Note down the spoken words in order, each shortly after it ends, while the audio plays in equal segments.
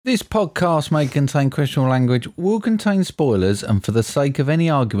This podcast may contain questionable language, will contain spoilers, and for the sake of any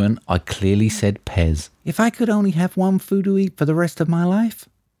argument, I clearly said Pez. If I could only have one food to eat for the rest of my life,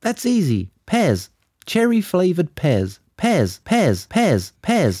 that's easy. Pez. Cherry-flavoured Pez. Pez, Pez, Pez,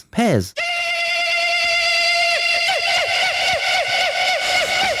 Pez, Pez.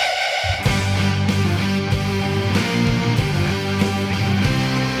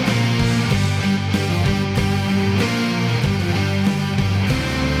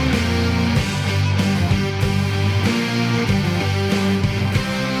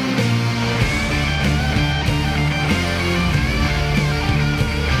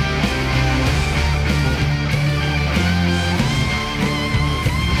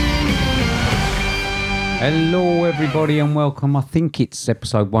 Hello everybody and welcome. I think it's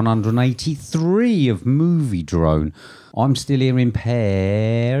episode 183 of Movie Drone. I'm still here in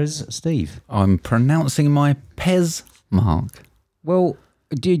pairs. Steve? I'm pronouncing my Pez mark. Well,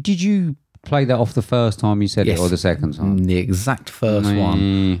 did you play that off the first time you said Yes. it or the second time? The exact first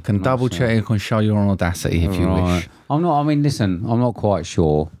one. Can double check, you can show your Audacity if you wish. I'm not quite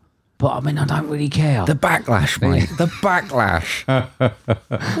sure. But I mean, I don't really care. The backlash, mate. The backlash.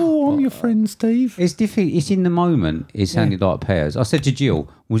 Oh, I'm your friend, Steve. It's different. It's in the moment. It sounded like pears. I said to Jill,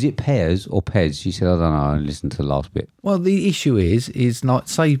 was it pears or Pez? She said, I don't know. I listened to the last bit. Well, the issue is not,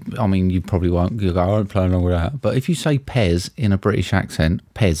 say, I mean, you probably won't, you go, I won't play along with that. But if you say Pez in a British accent,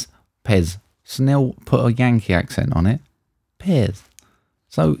 Pez, Snell put a Yankee accent on it, Pez.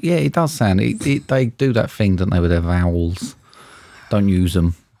 So, yeah, it does sound, they do that thing, don't they, with their vowels. Don't use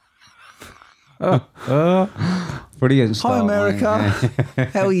them. Brilliant start, Hi, America. mate.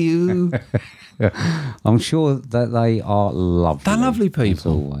 How are you? I'm sure that they are lovely. They're lovely people. As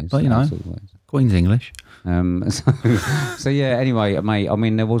always. But, you know, as always. Queen's English. So yeah, anyway, mate, I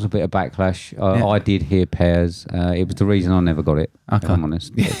mean, there was a bit of backlash. I did hear pears. It was the reason I never got it, if I'm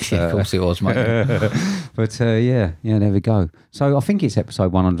honest. But, Of course it was, mate. but yeah, there we go. So I think it's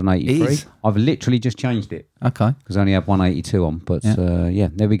episode 183. It is. I've literally just changed it Okay. because I only have 182 on. But yeah,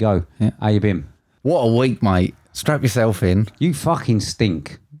 there we go. Yeah. How you been? What a week, mate. Strap yourself in. You fucking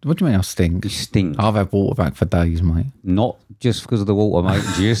stink. What do you mean I stink? You stink. I've had water back for days, mate. Not just because of the water, mate,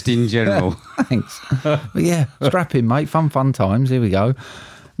 just in general. Thanks. But yeah, strap in, mate. Fun times. Here we go.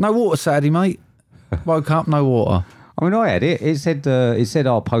 No water Saturday, mate. Woke up, no water. I mean, I had it. It said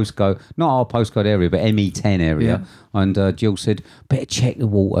our postcode, not our postcode area, but ME10 area. Yeah. And Jill said, better check the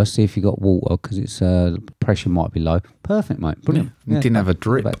water, see if you got water, because it's pressure might be low. Perfect, mate. Brilliant. Yeah. Didn't have a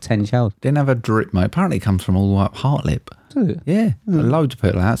drip. About 10 showers. Didn't have a drip, mate. Apparently it comes from all the way up Hartlip. Did it? Yeah. Loads of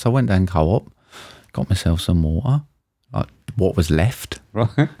people out. So I went down Co-op, got myself some water, like what was left. Right.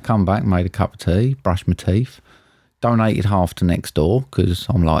 Come back, made a cup of tea, brushed my teeth. Donated half to next door because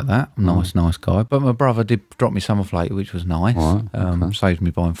I'm like that. I'm nice guy. But my brother did drop me some off later, which was nice. Right, okay. Saved me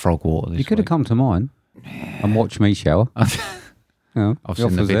buying frog water this You could have week. come to mine and watched me shower. Yeah, I've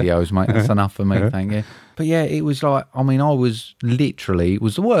seen the videos, mate. That's enough for me, thank you. But yeah, it was like, I mean, I was literally, it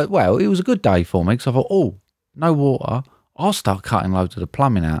was the word. Well, it was a good day for me because I thought, oh, no water. I'll start cutting loads of the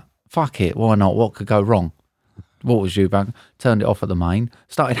plumbing out. Fuck it, why not? What could go wrong? Water's due back. Turned it off at the main.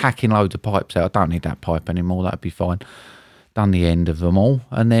 Started hacking loads of pipes out. I don't need that pipe anymore. That'd be fine. Done the end of them all.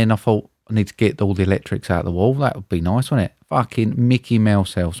 And then I thought, I need to get all the electrics out of the wall. That would be nice, wouldn't it? Fucking Mickey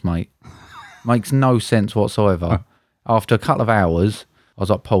Mouse house, mate. Makes no sense whatsoever. After a couple of hours, I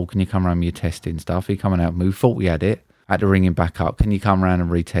was like, Paul, can you come around with your testing stuff? He coming out. We thought we had it. Had to ring him back up. Can you come around and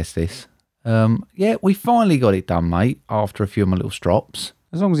retest this? Yeah, we finally got it done, mate, after a few of my little strops.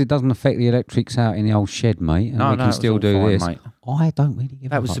 As long as it doesn't affect the electrics out in the old shed, mate, and we can still do fine, this. Mate. I don't really give a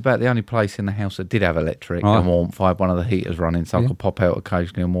That was fuck. about the only place in the house that did have electric Right. and warmth. I had one of the heaters running, so I could pop out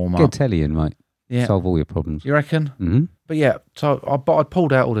occasionally and warm Get a up. telly in, mate. Yeah. Solve all your problems. You reckon? Mm-hmm. But yeah, so I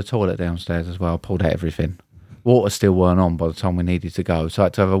pulled out all the toilet downstairs as well. I pulled out everything. Water still weren't on by the time we needed to go, so I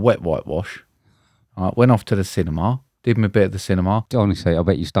had to have a wet whitewash. Went off to the cinema. Did me a bit at the cinema. Honestly, I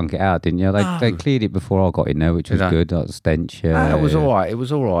bet you stunk it out, didn't you? They cleared it before I got in there, which was good. That was stench. It was all right. It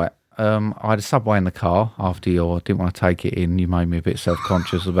was all right. I had a Subway in the car after I didn't want to take it in. You made me a bit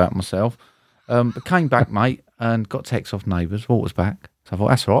self-conscious about myself. But came back, mate, and got text off neighbours. Water's back. So I thought,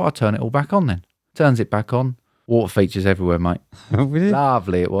 that's all right. I'll turn it all back on then. Turns it back on. Water features everywhere, mate. Really?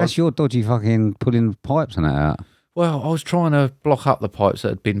 Lovely it was. That's your dodgy fucking pulling pipes and that out. Well, I was trying to block up the pipes that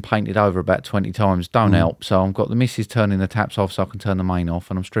had been painted over about 20 times. Don't help. So I've got the missus turning the taps off so I can turn the main off,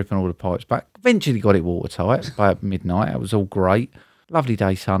 and I'm stripping all the pipes back. Eventually got it watertight by midnight. It was all great. Lovely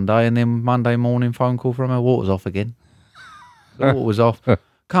day Sunday, and then Monday morning phone call from her, water's off again. The water was off.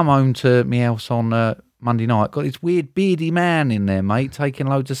 Come home to my house on Monday night. Got this weird beardy man in there, mate, taking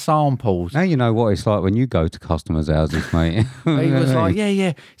loads of samples. Now you know what it's like when you go to customers' houses, mate. He was like,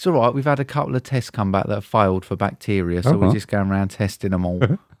 yeah, it's all right. We've had a couple of tests come back that have failed for bacteria, so we're just going around testing them all.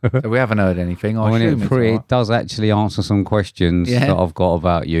 So we haven't heard anything. I assume it does actually answer some questions that I've got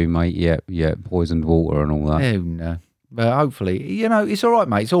about you, mate. Yeah, poisoned water and all that. Oh, no. But hopefully, it's all right,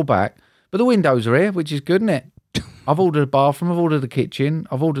 mate. It's all back. But the windows are here, which is good, isn't it? I've ordered a bathroom, I've ordered the kitchen,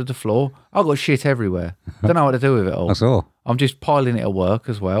 I've ordered the floor. I've got shit everywhere. Don't know what to do with it all. That's all. I'm just piling it at work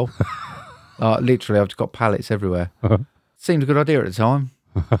as well. Literally, I've just got pallets everywhere. Seemed a good idea at the time.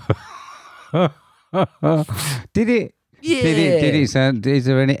 Did it? Yeah. Did it sound? Is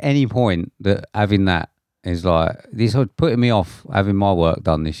there any point that having that is like this? Putting me off having my work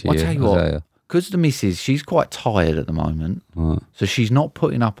done this year. I'll tell you what, because the missus, she's quite tired at the moment, so she's not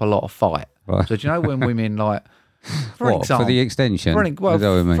putting up a lot of fight. Right. So do you know when women like, for the extension? For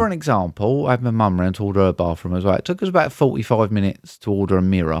an example, I had my mum round to order her bathroom as well. It took us about 45 minutes to order a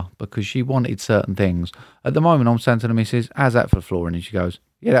mirror because she wanted certain things. At the moment, I'm saying to the missus, how's that for the flooring? And she goes,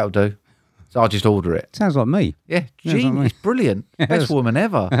 yeah, that'll do. So I'll just order it. Sounds like me. Yeah, genius, brilliant. Best woman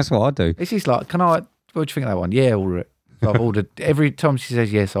ever. That's what I do. It's just like, what do you think of that one? Yeah, order it. So I've ordered, every time she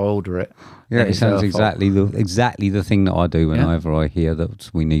says yes, I order it. Yeah, it sounds exactly the thing that I do whenever I hear that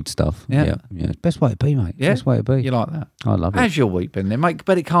we need stuff. Yeah. Best way to be, mate. Yeah. Best way to be. You like that? I love it. How's your week been then, mate?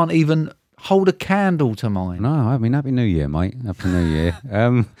 But it can't even hold a candle to mine. No, I mean, Happy New Year, mate. Happy New Year.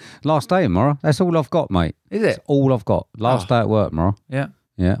 Last day tomorrow. That's all I've got, mate. Is it? That's all I've got. Last day at work tomorrow. Yeah.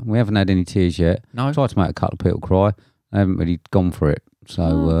 Yeah, we haven't had any tears yet. No. Tried to make a couple of people cry. I haven't really gone for it. So,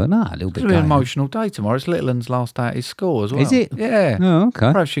 a little bit. It's an emotional day tomorrow. It's Little Un's last day at his school as well. Is it? Yeah. Oh,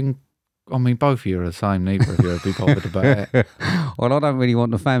 okay. Perhaps you can, both of you are the same. Neither of you would be bothered about it. Well, I don't really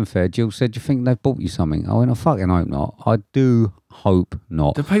want the fanfare. Jill said, do you think they've bought you something? I went, I fucking hope not. I do hope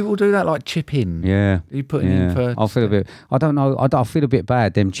not. Do people do that, like chip in? Yeah. Are you putting in for... I feel a bit... I don't know. I feel a bit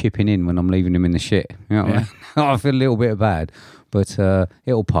bad, them chipping in when I'm leaving them in the shit. You know what I mean? I feel a little bit bad. But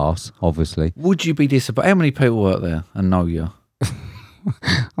it'll pass, obviously. Would you be disappointed? How many people work there and know you?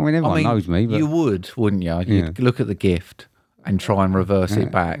 I mean, everyone knows me. But... You would, wouldn't you? You'd look at the gift and try and reverse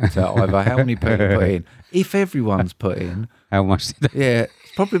it back to either how many people put in. If everyone's put in... How much did they... Yeah,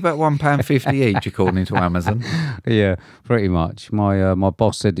 it's probably about £1.50 each, according to Amazon. Yeah, pretty much. My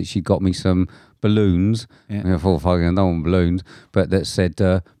boss said that she got me some balloons. I thought, fucking, I don't want balloons, but that said,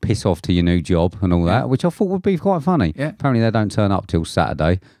 piss off to your new job and all that, which I thought would be quite funny. Yeah. Apparently they don't turn up till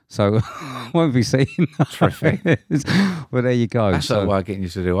Saturday, so won't be seeing Terrific. Well, there you go. That's so, why getting you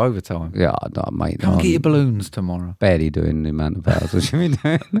to do overtime. Yeah, mate. Come get your balloons tomorrow. Barely doing the amount of hours I should be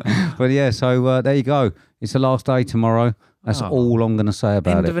doing. But yeah, so there you go. It's the last day tomorrow. That's all I'm going to say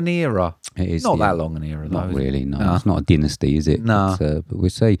about it. End of an era. It is. Not that long an era, though. Not really, no. It's not a dynasty, is it? No. But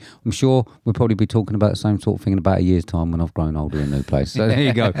we'll see. I'm sure we'll probably be talking about the same sort of thing in about a year's time when I've grown older in a new place. So there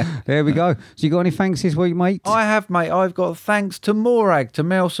you go. There we go. So you got any thanks this week, mate? I have, mate. I've got thanks to Morag, to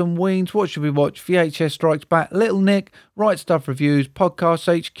Melson Weens, What Should We Watch, VHS Strikes Back, Little Nick, Right Stuff Reviews, Podcast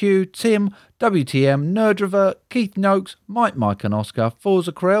HQ, Tim, WTM, Nerd Revert, Keith Noakes, Mike and Oscar,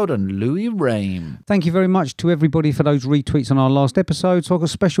 Forza Crowd and Louis Rame. Thank you very much to everybody for those retweets on our last episode. So I've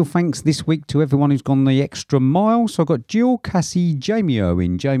got special thanks this week to everyone who's gone the extra mile. So I've got Jill, Cassie, Jamie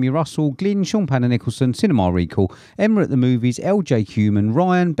Owen, Jamie Russell, Glyn, Sean Panner Nicholson, Cinema Recall, Emma at the Movies, LJ Human,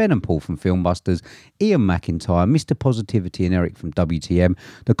 Ryan, Ben and Paul from Filmbusters, Ian McIntyre, Mr. Positivity and Eric from WTM,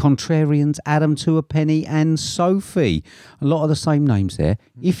 The Contrarians, Adam to a Penny and Sophie. A lot of the same names there.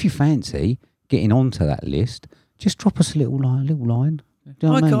 If you fancy getting onto that list, just drop us a little line. Do you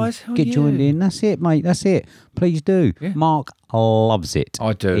know what I mean? Guys, how get are joined you? in. That's it, mate. That's it. Please do. Yeah. Mark loves it.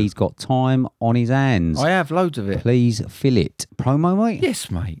 I do. He's got time on his hands. I have loads of it. Please fill it. Promo, mate?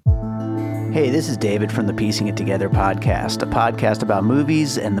 Yes, mate. Hey, this is David from the Piecing It Together podcast, a podcast about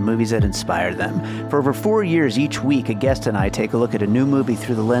movies and the movies that inspire them. For over 4 years, each week, a guest and I take a look at a new movie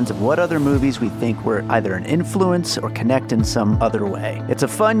through the lens of what other movies we think were either an influence or connect in some other way. It's a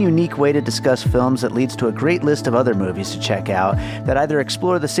fun, unique way to discuss films that leads to a great list of other movies to check out that either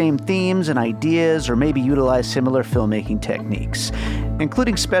explore the same themes and ideas or maybe utilize similar filmmaking techniques.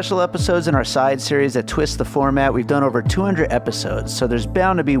 Including special episodes in our side series that twist the format, we've done over 200 episodes, so there's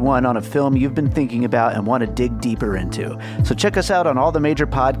bound to be one on a film you've been thinking about and want to dig deeper into. So check us out on all the major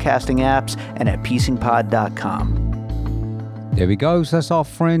podcasting apps and at piecingpod.com. There we go. So that's our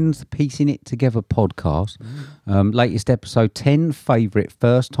friends, the Piecing It Together podcast. Latest episode 10, favourite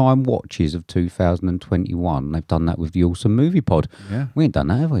first-time watches of 2021. They've done that with the Awesome Movie Pod. Yeah. We ain't done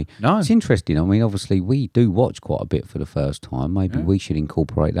that, have we? No. It's interesting. I mean, obviously, we do watch quite a bit for the first time. Maybe we should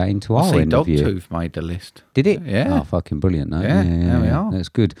incorporate that into I our see end of year. Dogtooth made the list. Did it? Yeah. Oh, fucking brilliant, no? Yeah, there we are. That's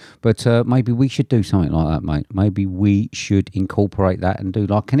good. But maybe we should do something like that, mate. Maybe we should incorporate that and do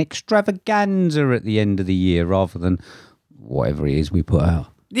like an extravaganza at the end of the year rather than whatever it is we put out.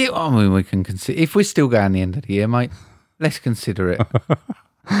 Yeah, I mean, we can consider, if we're still going the end of the year, mate, let's consider it.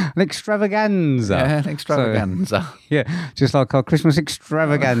 An extravaganza. Yeah, an extravaganza. So, yeah, just like our Christmas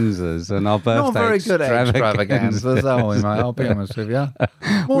extravaganzas and our birthday Not very good at extravaganzas, are we, mate? I'll be honest with you.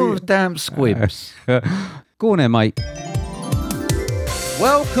 More of damp squibs. Go on there, mate.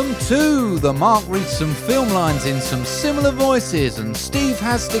 Welcome to the Mark reads some film lines in some similar voices, and Steve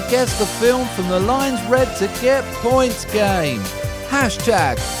has to guess the film from the lines read to get points game.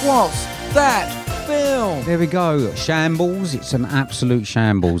 Hashtag what's that film? There we go. Shambles. It's an absolute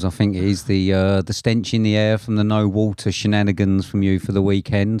shambles. I think it is the stench in the air from the no water shenanigans from you for the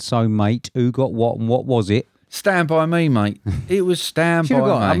weekend. So, mate, who got what and what was it? Stand By Me, mate. It was Stand By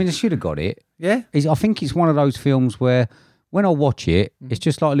Me. I mean, I should have got it. Yeah? I think it's one of those films where when I watch it, it's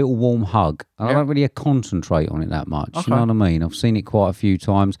just like a little warm hug. And I don't really concentrate on it that much. Okay. You know what I mean? I've seen it quite a few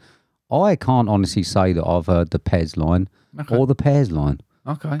times. I can't honestly say that I've heard the Pez line or the Pears line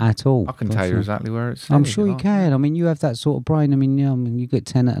Okay. at all. I can tell you exactly where it's I'm sure you can. I mean, you have that sort of brain. I mean, you get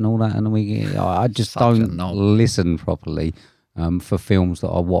Tenet and all that, and I just don't listen properly for films that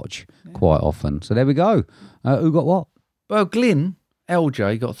I watch quite often. So there we go. Who got what? Well, Glyn,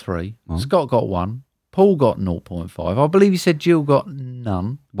 LJ got 3. Scott got 1. Paul got 0.5. I believe you said Jill got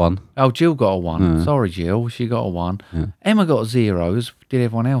none. 1. Oh, Jill got a 1. Sorry, Jill. She got a 1. Emma got 0, as did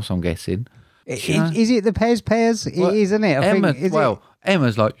everyone else, I'm guessing. Is it the Pez? It is, isn't it?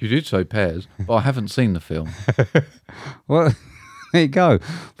 Emma's like, you did say pears, but I haven't seen the film. Well, there you go.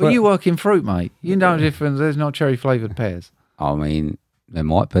 But you work in fruit, mate. You know the difference. There's not cherry-flavoured pears. I mean, there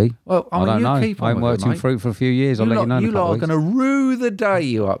might be. Well, I don't know. Keep on I haven't worked in fruit for a few years. I'll let you know. You lot are going to rue the day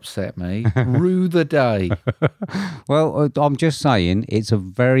you upset me. Rue the day. Well, I'm just saying it's a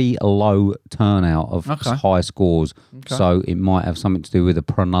very low turnout of high scores, so it might have something to do with the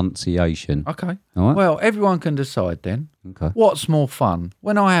pronunciation. Okay. All right. Well, everyone can decide then. Okay. What's more fun?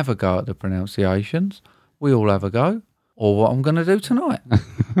 When I have a go at the pronunciations, we all have a go, or what I'm going to do tonight.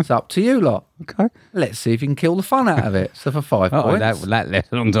 It's up to you lot. Okay. Let's see if you can kill the fun out of it. So for 5 points. That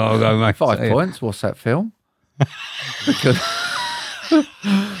left a long time ago, mate. 5 points. What's that film?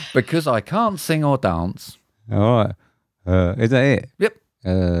 Because I can't sing or dance. All right. Is that it? Yep.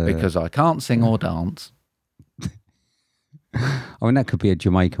 Because I can't sing or dance. I mean, that could be a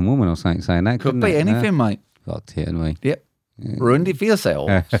Jamaican woman or something saying that. Could be anything, mate. Fucked it anyway. Yep. Ruined it for yourself.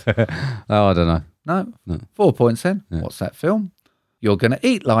 Oh, I don't know. No. 4 points then. Yeah. What's that film? You're going to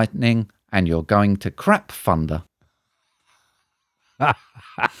eat lightning and you're going to crap thunder. Proud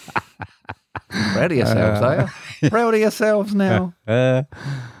of yourselves, are you? Proud of yourselves now.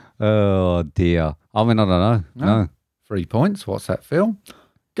 Oh, dear. I mean, I don't know. No. 3 points. What's that film?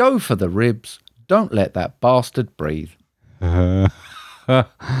 Go for the ribs. Don't let that bastard breathe.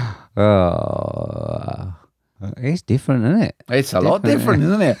 It's different, isn't it? It's a lot different,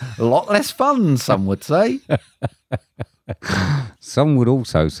 isn't it? A lot less fun, some would say. Some would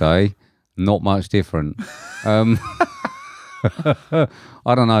also say not much different. I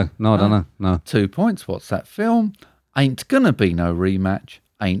don't know. No, I don't know. No. 2 points. What's that film? Ain't gonna be no rematch.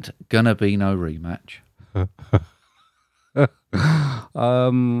 Ain't gonna be no rematch.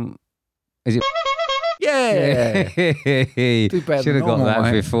 Is it? Yeah. Should have got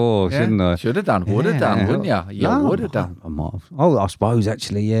that before, shouldn't I? Should have done. Would have done, wouldn't you? You would have done. I might have. Oh, I suppose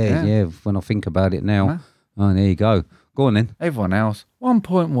actually, yeah. When I think about it now. Oh, there you go. Go on then. Everyone else. 1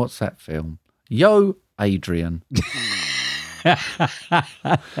 point. What's that film? Yo, Adrian. Well,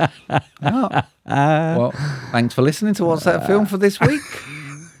 thanks for listening to What's That Film for this week.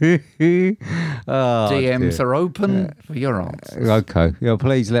 DMs are open for your answers. Okay. Yeah,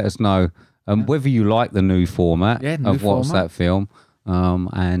 please let us know whether you like the new format of What's That Film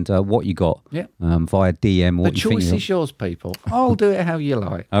and what you got via DM. Or the choice is yours, people. I'll do it how you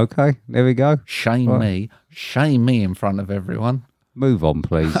like. Okay, there we go. Shame me in front of everyone. Move on,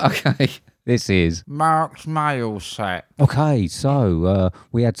 please. Okay. This is. Mark's mail set. Okay, so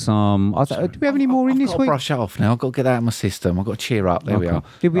we had some. Do we have any more in I've this got to week? brush it off now. I've got to get that out of my system. I've got to cheer up. There we are.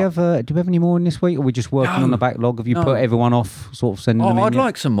 Did we have? Do we have any more in this week, or are we just working on the backlog? Have you put everyone off, sort of sending them in? I'd yet?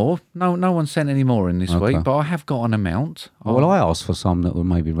 like some more. No one sent any more in this week, but I have got an amount. Well, I asked for some that were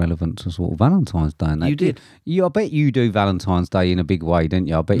maybe relevant to sort of Valentine's Day. And that. You did? I bet you do Valentine's Day in a big way, didn't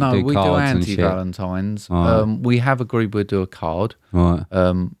you? I bet No, you do we do cards and shit. anti-Valentines. Right. We have agreed we'll do a card. Right.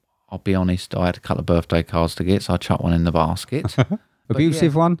 I'll be honest, I had a couple of birthday cards to get, so I chucked one in the basket.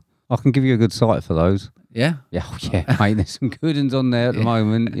 Abusive one? I can give you a good site for those. Yeah? Yeah, mate, there's some good ones on there at the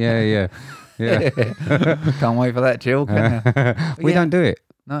moment. Yeah. Can't wait for that, Jill. Can you? We don't do it.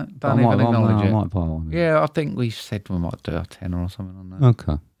 No, don't even acknowledge I it. might buy one. Yeah, I think we said we might do a tenner or something on that.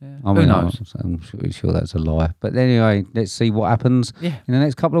 Okay. Yeah. I mean, Who knows? I'm pretty sure that's a lie. But anyway, let's see what happens in the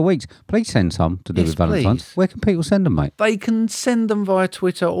next couple of weeks. Please send some to do Yes, with Valentine's. please. Where can people send them, mate? They can send them via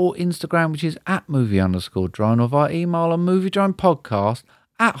Twitter or Instagram, which is @movie_drone, or via email on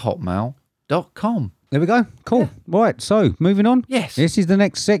moviedronepodcast@hotmail.com. There we go. Cool. Right, so moving on. Yes. This is the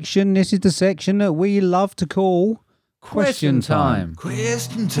next section. This is the section that we love to call Question time.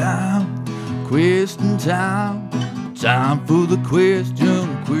 Question time, question time. Time for the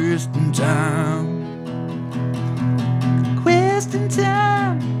question time. Question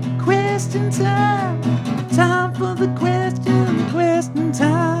time. Time for the question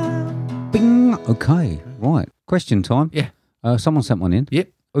time. Bing. Okay, right. Question time. Yeah. Someone sent one in. Yep.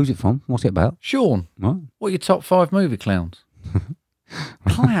 Who's it from? What's it about? Sean, Right. what are your top 5 movie clowns?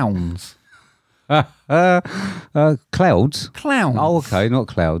 Clowns. Clouds. Clowns. Oh, okay, not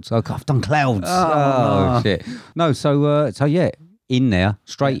clouds. Okay, I've done clouds. Oh, shit. No, so yeah, in there,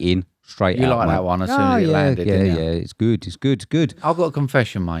 straight in, straight You out. like mate. that one as soon as it landed, yeah, didn't you? It's good. It's good. It's good. I've got a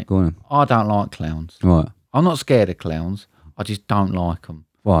confession, mate. Go on. I don't like clowns. Right. I'm not scared of clowns. I just don't like them.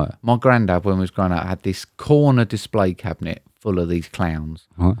 Right. My granddad, when we was growing up, had this corner display cabinet full of these clowns.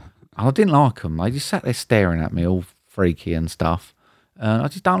 Right. And I didn't like them. They just sat there staring at me, all freaky and stuff. And I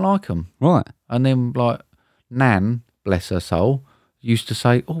just don't like them. Right. And then, like, Nan, bless her soul, used to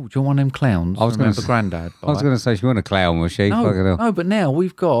say, "Oh, do you want one of them clowns?" I was gonna remember say- Granddad. I was going to say she wasn't a clown, was she? Fucking hell. No, but now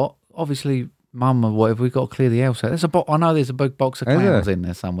we've got, obviously, Mum or whatever, we've got to clear the house out. There's I know there's a big box of Is clowns there? in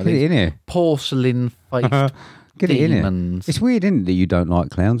there somewhere. Get it These in here. porcelain-faced Get it in here. demons. It's weird, isn't it, that you don't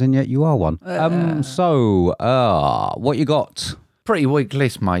like clowns and yet you are one. What you got? Pretty weak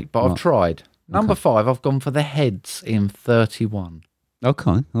list, mate, but I've tried. Number 5, I've gone for the heads in 31.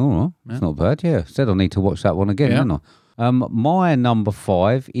 Okay, all right. It's not bad, yeah. Said I need to watch that one again, Yeah. didn't I? My number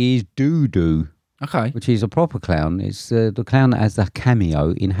 5 is Doo-Doo, Okay. which is a proper clown. It's the clown that has the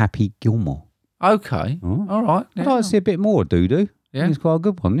cameo in Happy Gilmore. Okay. Oh. All right. I'd Yeah. like to see a bit more of Doo-Doo. Yeah. It's quite a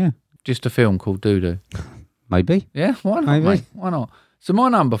good one, yeah. Just a film called Doo-Doo. Maybe. Yeah, why not, Maybe. mate? Why not? So my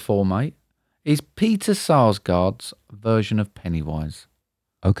number 4, mate, is Peter Sarsgaard's version of Pennywise.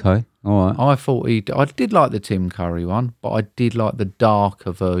 Okay, all right. I thought I did like the Tim Curry one, but I did like the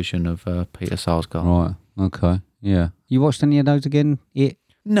darker version of Peter Sarsgaard. Right, okay, yeah. You watched any of those again?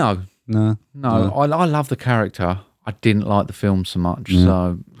 No, No. I love the character. I didn't like the film so much,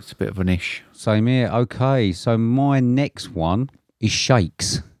 so it's a bit of an ish. Same here. Okay, so my next one is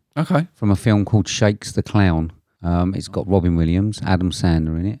Shakes, Okay. from a film called Shakes the Clown. It's got Robin Williams, Adam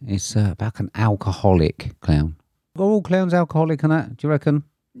Sandler in it. It's about an alcoholic clown. Are all clowns alcoholic and that, do you reckon?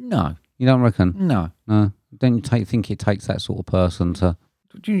 No, You don't reckon? no. No. Don't you think it takes that sort of person to...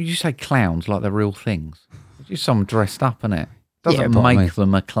 You say clowns like they're real things. It's just someone dressed up, innit? Doesn't but I make mean-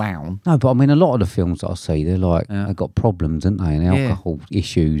 them a clown. No, but I mean, a lot of the films that I see, they're like, they've got problems, haven't they? And Yeah. alcohol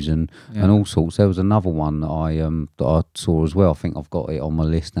issues and all sorts. There was another one that I saw as well. I think I've got it on my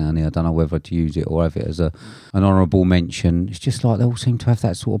list down here. I don't know whether to use it or have it as an honourable mention. It's just like they all seem to have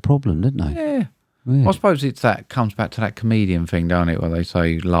that sort of problem, don't they? Yeah. Yeah. I suppose comes back to that comedian thing, don't it? Where they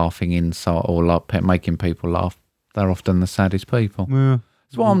say laughing inside or making people laugh. They're often the saddest people. Yeah.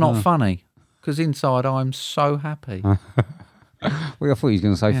 That's why I'm not funny, because inside I'm so happy. Well, I thought he was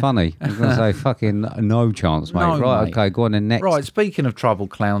going to say funny. I was going to say fucking no chance, mate. No, right, mate. okay, go on then next. Right, speaking of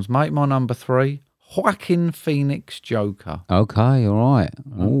troubled clowns, mate, my number 3, Joaquin Phoenix Joker. Okay, all right.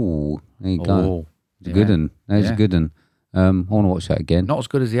 Oh, there you go. Oh, It's a good one. There's Yeah. a good one. I want to watch that again. Not as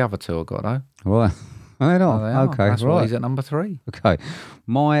good as the other 2 I got, though. Right. I know. Oh, they are. Okay, That's why right. he's at number 3. Okay.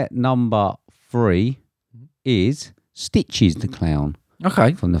 My number 3 is Stitches the Clown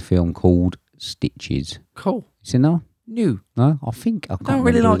Okay, from the film called Stitches. cool. You seen that one? New. No? I think I can't Don't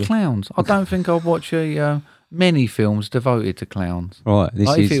really remember like clowns. I don't think I'll watch many films devoted to clowns. Right, this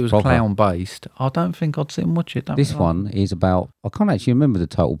Like is if it was proper. clown based, I don't think I'd sit and watch it. Don't This really one is about, I can't actually remember the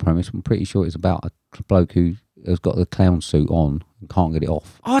total premise. I'm pretty sure it's about a bloke who has got the clown suit on and can't get it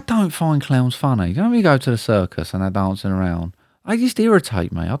off. I don't find clowns funny. You know when you go to the circus and they're dancing around? They just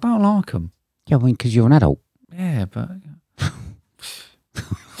irritate me. I don't like them. Yeah, I mean, because you're an adult. Yeah, but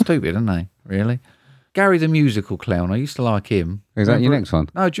stupid, isn't they? Really? Gary the musical clown. I used to like him. Is that your next one?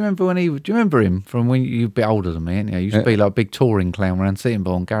 No. Do you remember him from when you were a bit older than me? Ain't you? He used to be like a big touring clown around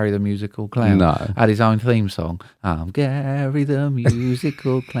Sittingbourne. Gary the musical clown. No. Had his own theme song. I'm Gary the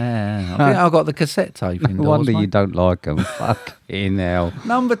musical clown. I think I got the cassette tape indoors. No wonder mate. you don't like them. Fucking hell.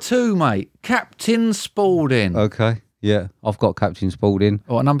 Number 2, mate. Captain Spaulding. Okay. Yeah, I've got Captain Spaulding.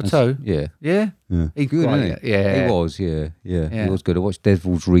 What, number 2? Yeah. Yeah? Yeah. He's Good, great. isn't he? Yeah. He was, yeah. Yeah. He was good. I watched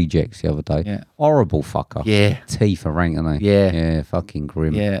Devil's Rejects the other day. Yeah. Horrible fucker. Yeah. Teeth are rank, aren't they? Yeah. Yeah, fucking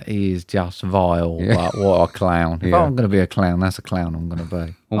grim. Yeah, he is just vile, Yeah. but what a clown. If Yeah. I'm going to be a clown, that's a clown I'm going to be.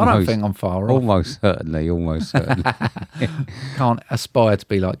 I don't Almost. think I'm far off. Almost certainly. Can't aspire to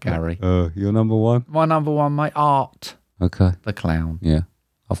be like Gary. Your number 1? My number 1, mate, Art Okay. the Clown. Yeah,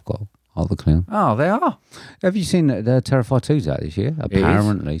 I've got Art the Clown. Oh, they are. Have you seen the Terrifier 2's out this year?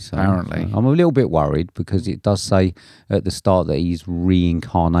 Apparently. So, Apparently. I'm a little bit worried because it does say at the start that he's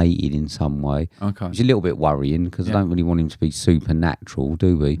reincarnated in some way. Okay. Which is a little bit worrying because I don't really want him to be supernatural,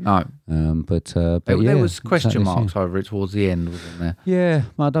 do we? No. But There yeah, was question exactly, marks over it towards the end, wasn't there? Yeah,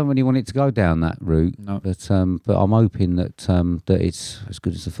 I don't really want it to go down that route. No. But I'm hoping that that it's as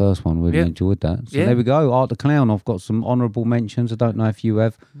good as the first one. Really Yeah. enjoyed that. So Yeah. there we go. Art the Clown. I've got some honourable mentions. I don't know if you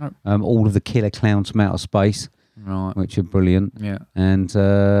have. No. All of the killer clowns from outer space, Right. which are brilliant. Yeah. And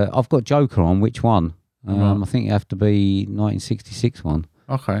I've got Joker on. Which one? Right. I think it have to be 1966 one.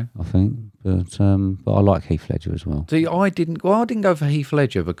 Okay. I think, but I like Heath Ledger as well. See, I didn't go for Heath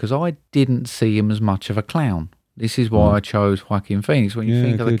Ledger because I didn't see him as much of a clown. This is why I chose Joaquin Phoenix. When you Yeah,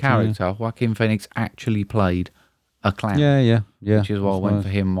 think of the good, yeah. character, Joaquin Phoenix actually played a clown. Yeah. Which is why I went for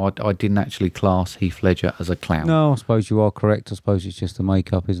him. I didn't actually class Heath Ledger as a clown. No, I suppose you are correct. I suppose it's just the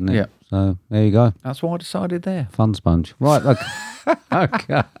makeup, isn't it? Yeah. So there you go. That's why I decided there. Fun sponge. Right, look.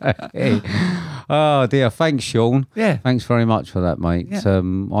 Okay. Oh dear. Thanks, Sean. Yeah. Thanks very much for that, mate. Yeah.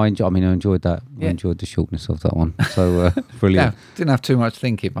 I enjoyed that. Yeah. I enjoyed the shortness of that one. So brilliant. Yeah, didn't have too much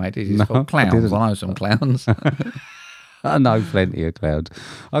thinking, mate. Did you? No, No, I clowns. didn't. I know some clowns. I know plenty of clowns.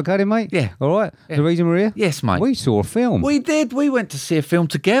 Okay then, mate. Yeah. All right. Yeah. The reason we're here? Yes, mate. We saw a film. We did. We went to see a film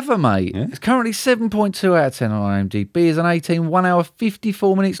together, mate. Yeah. It's currently 7.2 out of 10 on IMDb. Is an 1 hour,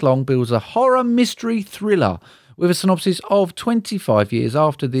 54 minutes long, builds a horror mystery thriller with a synopsis of 25 years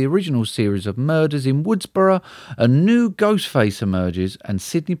after the original series of murders in Woodsboro, a new Ghostface emerges and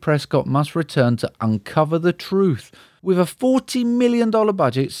Sidney Prescott must return to uncover the truth. With a $40 million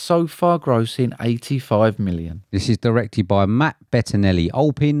budget, so far grossing $85 million. This is directed by Matt Bettinelli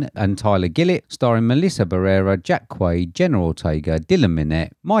Olpin and Tyler Gillett, starring Melissa Barrera, Jack Quaid, Jenna Ortega, Dylan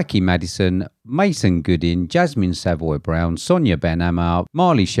Minnette, Mikey Madison, Mason Goodin, Jasmine Savoy Brown, Sonia Ben-Ammar,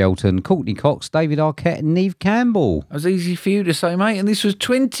 Marley Shelton, Courtney Cox, David Arquette and Neve Campbell. That was easy for you to say, mate, and this was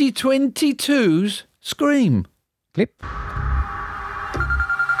 2022's Scream. Clip.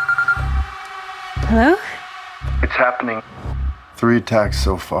 Hello? It's happening. 3 attacks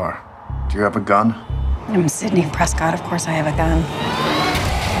so far. Do you have a gun? I'm Sidney Prescott. Of course I have a gun.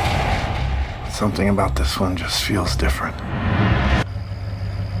 Something about this one just feels different.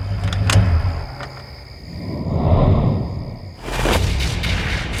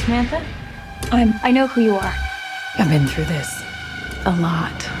 Samantha? I know who you are. I've been through this a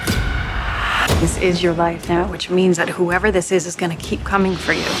lot. This is your life now, which means that whoever this is going to keep coming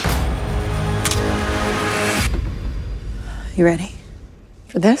for you. You ready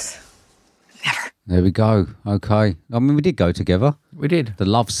for this? Never. There we go. Okay. I mean, we did go together. We did. The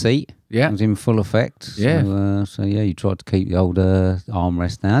love seat Yeah. was in full effect. Yeah. So yeah, you tried to keep the old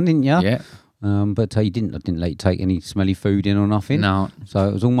armrest down, didn't you? Yeah. But you didn't. I didn't let you take any smelly food in or nothing. No. So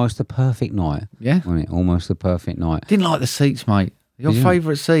it was almost the perfect night. Yeah. Wasn't it? Almost the perfect night. Didn't like the seats, mate. Your Did you?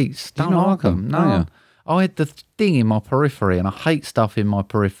 favourite seats. Did you Don't not like like 'em? them. Don't No. you? I had the thing in my periphery, and I hate stuff in my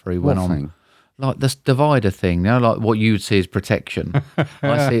periphery when What I'm thing? like this divider thing. You know, like what you would see as protection.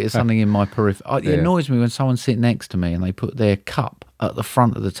 I see it as something in my periphery. It Yeah. annoys me when someone sits next to me and they put their cup at the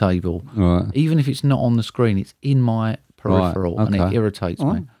front of the table, Right. even if it's not on the screen. It's in my peripheral, and it okay. irritates All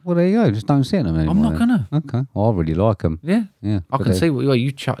me. right. Well, there you go. Just don't sit them anymore. I'm not then. gonna. Okay. Well, I really like them. Yeah, Yeah. I but can they- see what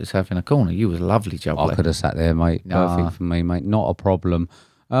you chucked yourself in a corner. You was a lovely job. I could have sat there, mate. Nah. Perfect for me, mate. Not a problem.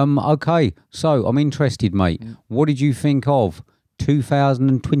 Okay, so I'm interested, mate. What did you think of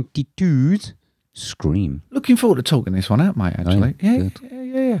 2022's Scream? Looking forward to talking this one out, mate, actually. yeah? Yeah,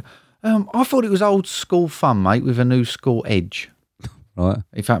 Good. yeah. I thought it was old school fun, mate, with a new school edge. Right?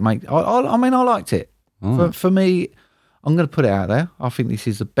 In fact, mate, I mean, I liked it. Oh. For me, I'm going to put it out there. I think this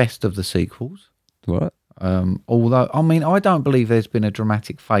is the best of the sequels. Right? Although, I mean, I don't believe there's been a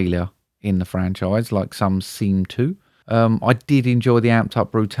dramatic failure in the franchise like some seem to. I did enjoy the amped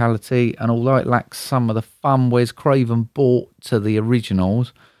up brutality, and although it lacks some of the fun Wes Craven brought to the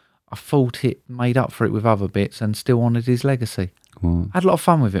originals, I thought it made up for it with other bits and still honoured his legacy. Right. I had a lot of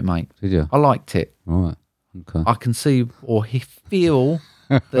fun with it, mate. Did you? I liked it. Right. Okay. I can see or feel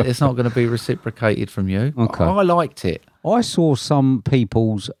that it's not going to be reciprocated from you. Okay. I liked it. I saw some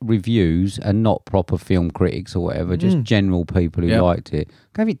people's reviews, and not proper film critics or whatever, just general people who liked it.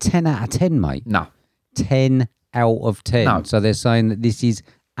 Gave it 10 out of 10, mate. No. 10 out of 10. No. So they're saying that this is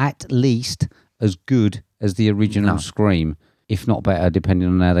at least as good as the original Scream, if not better, depending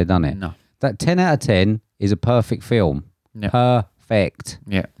on how they've done it. No. That 10 out of 10 is a perfect film. Yeah. Perfect.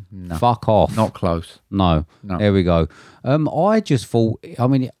 Yeah. No. Fuck off. Not close. No. There we go. I just thought, I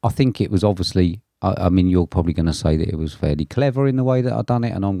mean, I think it was obviously, I mean, you're probably going to say that it was fairly clever in the way that I've done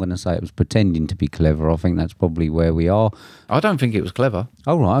it, and I'm going to say it was pretending to be clever. I think that's probably where we are. I don't think it was clever.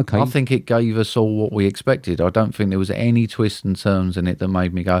 Oh, right, okay. I think it gave us all what we expected. I don't think there was any twists and turns in it that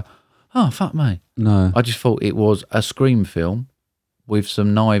made me go, oh, fuck me. No. I just thought it was a Scream film with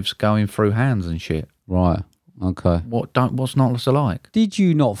some knives going through hands and shit. Right, okay. What's not to like? Did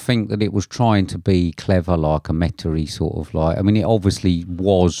you not think that it was trying to be clever, like a meta-y sort of like? I mean, it obviously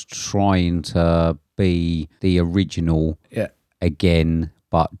was trying to be the original again,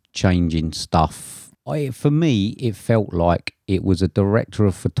 but changing stuff. For me, it felt like it was a director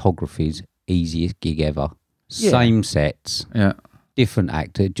of photography's easiest gig ever. Yeah. Same sets, different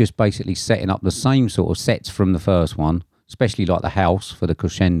actor, just basically setting up the same sort of sets from the first one, especially like the house for the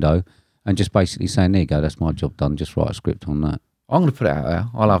crescendo, and just basically saying, there you go, that's my job done, just write a script on that. I'm going to put it out there.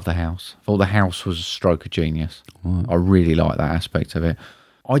 I love The House. I thought The House was a stroke of genius. Right. I really like that aspect of it.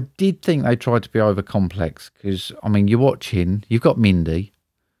 I did think they tried to be over complex because, I mean, you've got Mindy,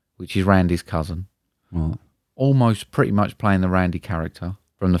 which is Randy's cousin, almost pretty much playing the Randy character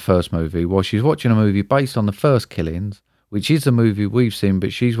from the first movie, while she's watching a movie based on the first Killings, which is the movie we've seen,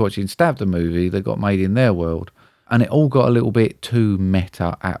 but she's watching Stab, the movie that got made in their world. And it all got a little bit too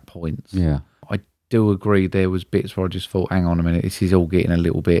meta at points. Yeah. I do agree there was bits where I just thought, hang on a minute, this is all getting a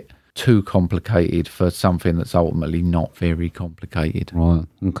little bit too complicated for something that's ultimately not very complicated. Right,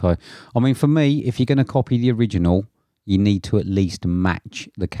 okay. I mean, for me, if you're going to copy the original, you need to at least match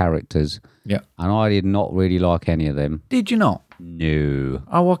the characters. Yeah. And I did not really like any of them. Did you not? No.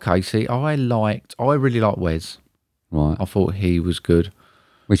 Oh, okay. See, I really liked Wes. Right. I thought he was good.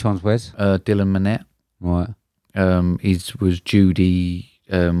 Which one's Wes? Dylan Minnette. Right. Was Judy,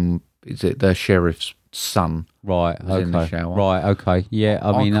 is it the sheriff's son? Right, okay. In the shower. Right, okay. Yeah,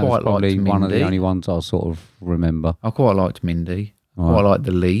 I mean, that was probably one of the only ones I sort of remember. I quite liked Mindy. Right. Quite liked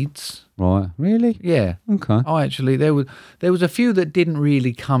the leads. Right, really? Yeah. Okay. I actually, there was a few that didn't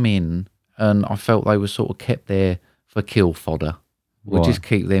really come in, and I felt they were sort of kept there for kill fodder. We'll just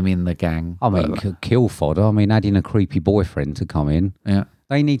keep them in the gang. I mean, kill fodder. I mean, adding a creepy boyfriend to come in. Yeah.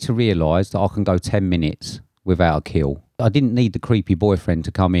 They need to realise that I can go 10 minutes without a kill. I didn't need the creepy boyfriend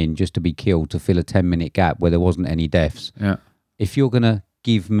to come in just to be killed to fill a 10-minute gap where there wasn't any deaths. Yeah. If you're going to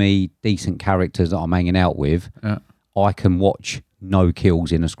give me decent characters that I'm hanging out with, I can watch no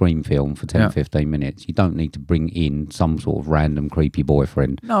kills in a Scream film for 10, 15 minutes. You don't need to bring in some sort of random creepy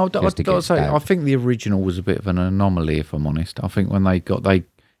boyfriend. No, I think the original was a bit of an anomaly, if I'm honest. I think when they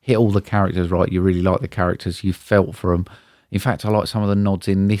hit all the characters right, you really like the characters, you felt for them. In fact, I like some of the nods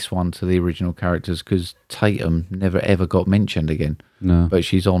in this one to the original characters because Tatum never ever got mentioned again. No. But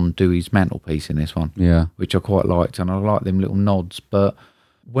she's on Dewey's mantelpiece in this one. Yeah. Which I quite liked, and I like them little nods. But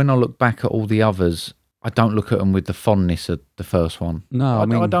when I look back at all the others, I don't look at them with the fondness of the first one. No, I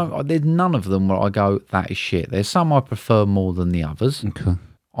mean, I don't. There's none of them where I go, that is shit. There's some I prefer more than the others. Okay.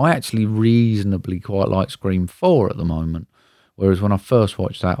 I actually reasonably quite like Scream 4 at the moment. Whereas when I first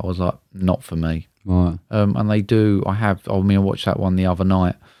watched that, I was like, not for me. Right. And they do. I watched that one the other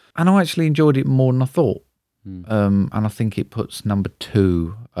night, and I actually enjoyed it more than I thought. And I think it puts number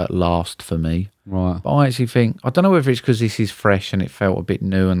 2 at last for me. Right. But I actually think, I don't know whether it's because this is fresh and it felt a bit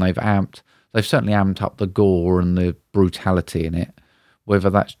new, and they've certainly amped up the gore and the brutality in it.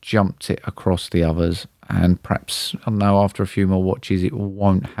 Whether that's jumped it across the others, and perhaps, I don't know, after a few more watches, it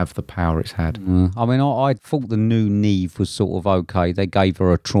won't have the power it's had. I mean, I thought the new Neve was sort of okay. They gave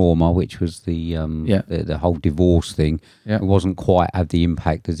her a trauma, which was the whole divorce thing. Yeah. It wasn't quite had the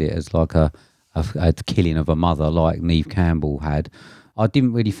impact as like a killing of a mother like Neve Campbell had. I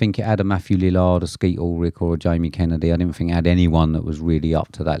didn't really think it had a Matthew Lillard, a Skeet Ulrich, or a Jamie Kennedy. I didn't think it had anyone that was really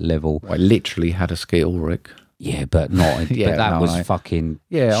up to that level. I literally had a Skeet Ulrich. Yeah, but not. Yeah, but that no, was no. fucking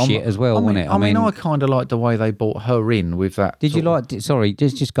Yeah, shit as well, wasn't it? I mean, I kind of like the way they brought her in with that. Did you sort of- like? Sorry,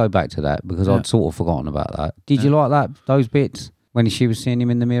 just go back to that because Yeah. I'd sort of forgotten about that. Did you like that? Those bits when she was seeing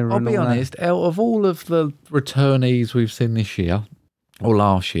him in the mirror. I'll and be all that? honest. Out of all of the returnees we've seen this year or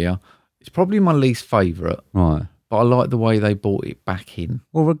last year, it's probably my least favourite. Right. But I like the way they brought it back in.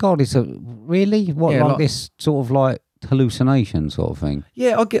 Well, regardless of really what Yeah, like like- this sort of like hallucination sort of thing.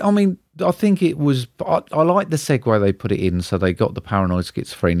 Yeah, I think it was. I like the segue they put it in. So they got the paranoid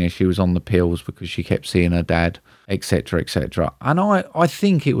schizophrenia. She was on the pills because she kept seeing her dad, etc., etc. And I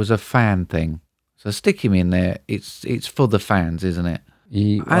think it was a fan thing. So stick him in there. It's for the fans, isn't it?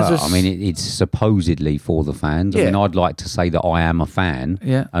 I mean, it's supposedly for the fans. I Yeah. mean, I'd like to say that I am a fan,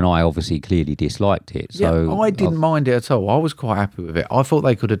 Yeah. and I obviously clearly disliked it. So Yeah, I didn't mind it at all. I was quite happy with it. I thought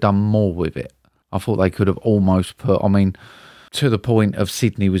they could have done more with it. I thought they could have almost put, to the point of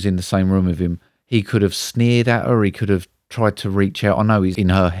Sydney was in the same room with him. He could have sneered at her. He could have tried to reach out. I know he's in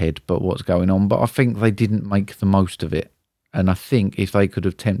her head, but what's going on? But I think they didn't make the most of it. And I think if they could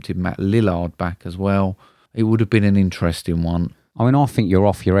have tempted Matt Lillard back as well, it would have been an interesting one. I mean, I think you're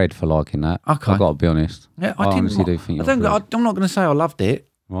off your head for liking that. Okay. I've got to be honest. Yeah, I honestly do think you're off your head. I'm not going to say I loved it.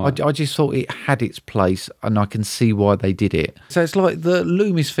 Right. I just thought it had its place, and I can see why they did it. So it's like the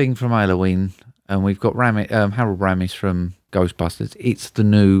Loomis thing from Halloween, and we've got Harold Ramis from Ghostbusters. It's the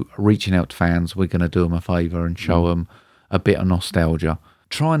new reaching out to fans. We're going to do them a favour and show them a bit of nostalgia.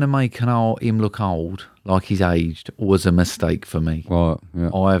 Trying to make him look old, like he's aged, was a mistake for me. Right. Yeah.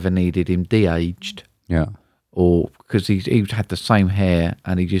 I either needed him de-aged, Yeah. or because he had the same hair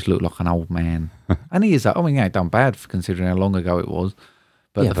and he just looked like an old man. And he is. Done bad for considering how long ago it was.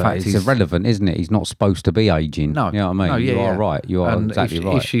 But Yeah, the but fact it's he's irrelevant, isn't it? He's not supposed to be aging. no, You know what I mean? no, yeah, you are yeah. right. You are And exactly if,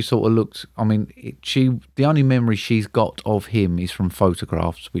 right. If she sort of looked, the only memory she's got of him is from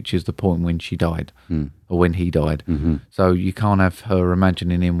photographs, which is the point when she died or when he died. Mm-hmm. So you can't have her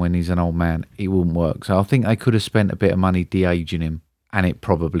imagining him when he's an old man. It wouldn't work. So I think they could have spent a bit of money de-aging him, and it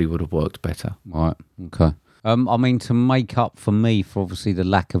probably would have worked better. Right. Okay. To make up for me for obviously the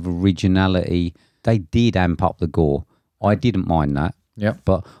lack of originality, they did amp up the gore. I didn't mind that. Yeah.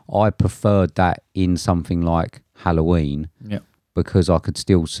 But I preferred that in something like Halloween Yeah. because I could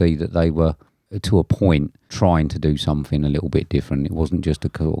still see that they were, to a point, trying to do something a little bit different. It wasn't just a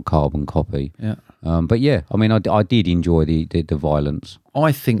carbon copy. Yeah. But yeah, I did enjoy the violence.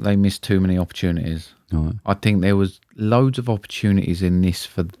 I think they missed too many opportunities. Right. I think there was loads of opportunities in this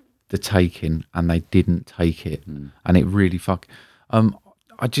for the taking, and they didn't take it, and it really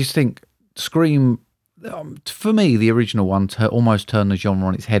I just think Scream, for me, the original one almost turned the genre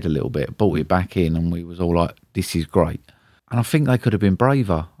on its head a little bit, brought it back in, and we was all like, "This is great." And I think they could have been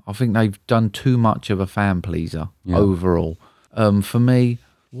braver. I think they've done too much of a fan pleaser overall. For me,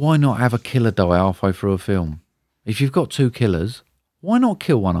 why not have a killer die halfway through a film? If you've got two killers, why not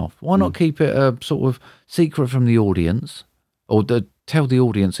kill one off? Why not keep it a sort of secret from the audience, or tell the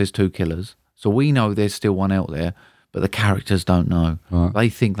audience there's two killers, so we know there's still one out there, but the characters don't know. Right. They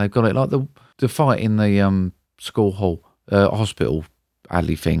think they've got it, like the fight in the school hall, hospital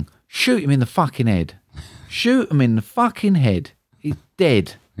alley thing. Shoot him in the fucking head. Shoot him in the fucking head. He's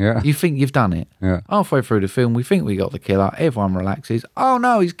dead. Yeah. You think you've done it. Yeah. Halfway through the film, we think we got the killer. Everyone relaxes. Oh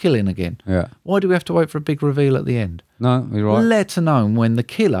no, he's killing again. Yeah. Why do we have to wait for a big reveal at the end? No, you're right. Let alone when the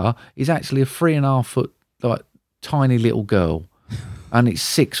killer is actually a 3.5 foot, like, tiny little girl, and it's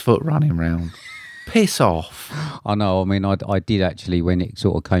 6 foot running round. Piss off. I know. I mean, I did actually, when it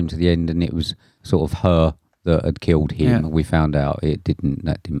sort of came to the end and it was sort of her that had killed him, Yeah. we found out that didn't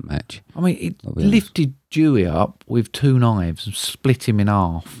match. I mean, it I'll be honest. lifted Dewey up with 2 knives and split him in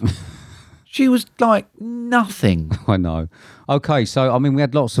half. She was like nothing. I know. Okay, so I mean, we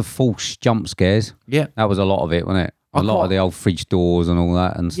had lots of false jump scares. Yeah. That was a lot of it, wasn't it? A lot of the old fridge doors and all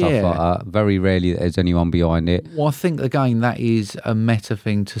that and stuff Yeah. like that. Very rarely there's anyone behind it. Well, I think, again, that is a meta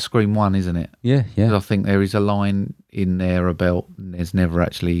thing to Scream 1, isn't it? Yeah, yeah. 'Cause I think there is a line in there about there's never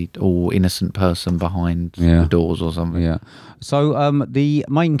actually all innocent person behind Yeah. the doors or something. Yeah. So the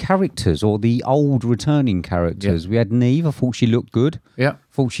main characters, or the old returning characters, we had Neve. I thought she looked good. Yeah.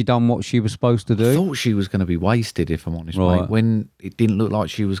 Thought she done what she was supposed to I do. thought she was going to be wasted, if I'm honest, Right. mate, when it didn't look like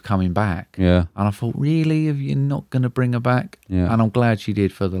she was coming back. Yeah. And I thought, really, are you not going to bring her back? Yeah. And I'm glad she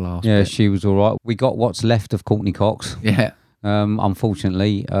did for the last Yeah, bit. she was all right. We got what's left of Courtney Cox. Yeah.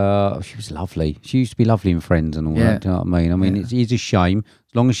 Unfortunately, she was lovely. She used to be lovely in Friends and all Yeah. that. Do you know what I mean? I mean, it's a shame.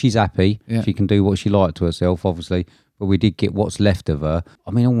 As long as she's happy, Yeah. she can do what she liked to herself, obviously. But we did get what's left of her.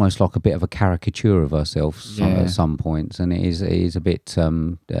 I mean, almost like a bit of a caricature of herself at some points, and it is a bit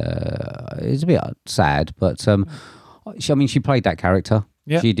it's a bit sad. But she played that character.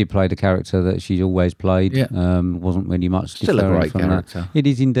 Yeah. She did play the character that she's always played. Yeah. Wasn't really much. Still a differing great from that. character. It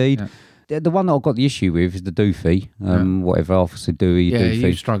is indeed. The one that I've got the issue with is the Doofy. Whatever Officer Dewey. Yeah, Doofy.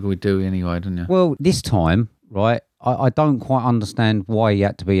 you struggle with Dewey anyway, didn't you? Well, this time, right, I don't quite understand why he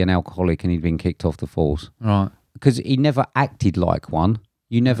had to be an alcoholic and he'd been kicked off the force. Right. Because he never acted like one.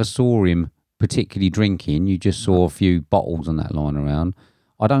 You never saw him particularly drinking. You just saw a few bottles and that lying around.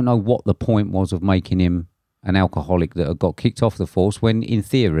 I don't know what the point was of making him an alcoholic that had got kicked off the force when, in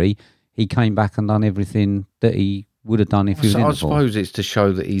theory, he came back and done everything that he would have done if he was in the force. I suppose it's to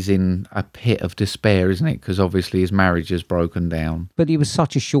show that he's in a pit of despair, isn't it? Because obviously his marriage has broken down. But he was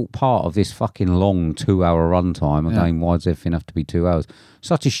such a short part of this fucking long 2-hour runtime. Again, why does everything have to be 2 hours?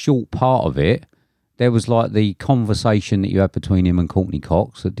 Such a short part of it. There was like the conversation that you had between him and Courtney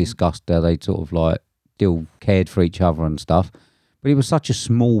Cox that discussed how they sort of like still cared for each other and stuff. But it was such a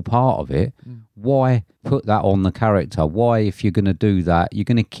small part of it. Why put that on the character? Why, if you're going to do that, you're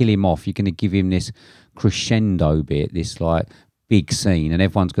going to kill him off, you're going to give him this crescendo bit, this like big scene, and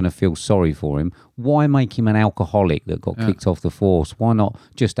everyone's going to feel sorry for him. Why make him an alcoholic that got kicked off the force? Why not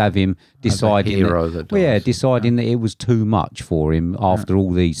just have him deciding deciding that it was too much for him after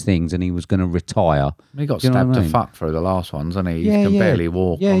all these things, and he was going to retire. He got stabbed to fuck through the last ones, and he can barely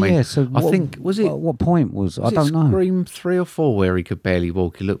walk. So I think was it? What point was I don't know. Scream 3 or 4 where he could barely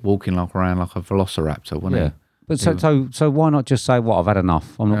walk. He looked walking like around like a velociraptor, wasn't he? But so why not just say, "What, I've had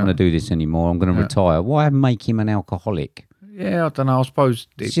enough. I'm not going to do this anymore. I'm going to retire." Why make him an alcoholic? Yeah, I don't know. I suppose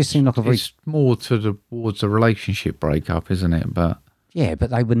it just seemed like it's more towards a relationship breakup, isn't it? But yeah, but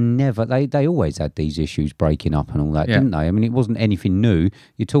they were never. They always had these issues breaking up and all that, didn't they? I mean, it wasn't anything new.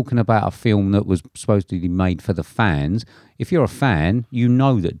 You're talking about a film that was supposed to be made for the fans. If you're a fan, you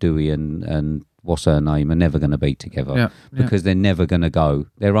know that Dewey and what's her name are never going to be together because they're never going to go.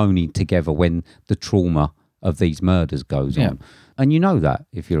 They're only together when the trauma of these murders goes on, and you know that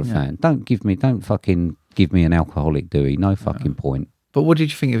if you're a fan. Don't fucking give me an alcoholic Dewey. No fucking point. But what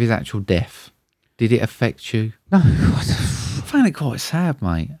did you think of his actual death? Did it affect you? No, I found it quite sad,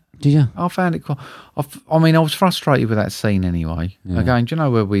 mate. Did you? I found it quite. I mean, I was frustrated with that scene anyway. Again, do you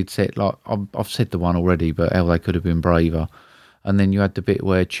know where we'd said, like, I've said the one already, but hell, they could have been braver. And then you had the bit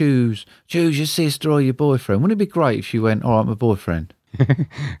where choose your sister or your boyfriend. Wouldn't it be great if she went, all right, my boyfriend?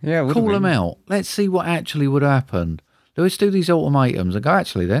 Call them out. Let's see what actually would have happened. Let's do these ultimatums and go,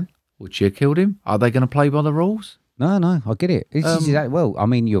 actually then, would she have killed him? Are they going to play by the rules? No, I get it. Well, I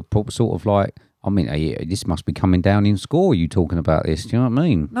mean, you're sort of like, I mean, this must be coming down in score, you talking about this. Do you know what I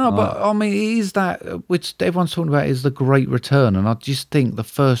mean? No, but I mean, it is that, which everyone's talking about, is the great return. And I just think the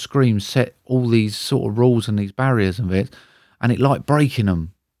first Scream set all these sort of rules and these barriers and bits, and it like breaking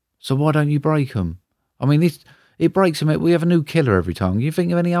them. So why don't you break them? I mean, it breaks them. We have a new killer every time. You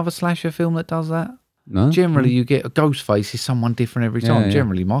think of any other slasher film that does that? No. Generally, you get a Ghostface is someone different every time.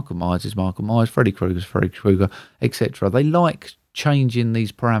 Generally, Michael Myers is Michael Myers, Freddy Krueger is Freddy Krueger, etc. They like changing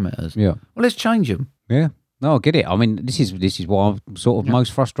these parameters. Yeah. Well, let's change them. Yeah. No, I get it. I mean, this is why I'm sort of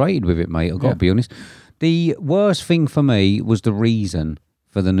most frustrated with it, mate. I've got to be honest. The worst thing for me was the reason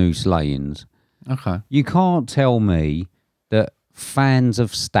for the new slayings. Okay. You can't tell me that fans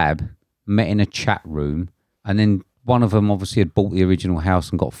of Stab met in a chat room and then one of them obviously had bought the original house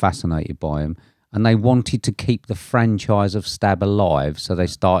and got fascinated by him, and they wanted to keep the franchise of Stab alive, so they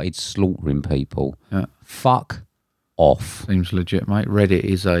started slaughtering people. Yeah. Fuck off. Seems legit, mate. Reddit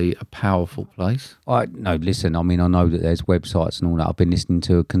is a powerful place. No, listen, I mean, I know that there's websites and all that. I've been listening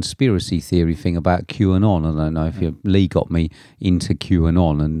to a conspiracy theory thing about QAnon. I don't know if Lee got me into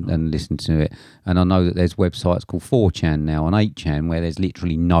QAnon and listened to it. And I know that there's websites called 4chan now and 8chan where there's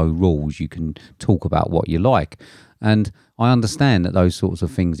literally no rules. You can talk about what you like. And I understand that those sorts of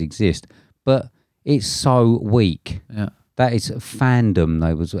things exist, but it's so weak. Yeah. That is fandom,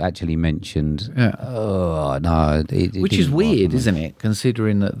 they was actually mentioned. Yeah. Oh, no. Which is weird, isn't it?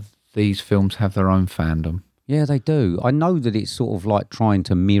 Considering that these films have their own fandom. Yeah, they do. I know that it's sort of like trying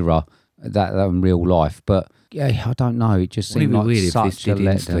to mirror that in real life, but yeah, I don't know. It just seems like weird such if this did a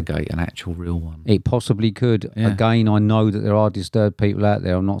letdown. instigate an actual real one. It possibly could. Yeah. Again, I know that there are disturbed people out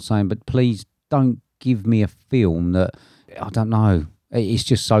there. I'm not saying, but please don't give me a film that, I don't know. It's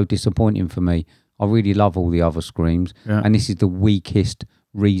just so disappointing for me. I really love all the other Screams, and this is the weakest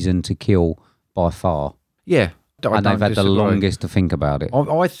reason to kill by far. Yeah. And they've had the longest to think about it.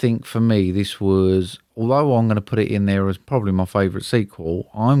 I think for me, this was, although I'm going to put it in there as probably my favourite sequel,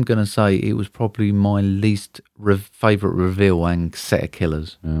 I'm going to say it was probably my least favourite reveal and set of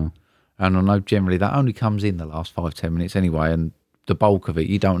killers. Yeah. And I know generally that only comes in the last 5-10 minutes anyway, and the bulk of it,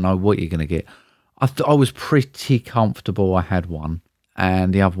 you don't know what you're going to get. I was pretty comfortable I had one,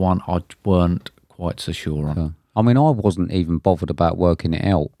 and the other one I weren't quite so sure on. I mean, I wasn't even bothered about working it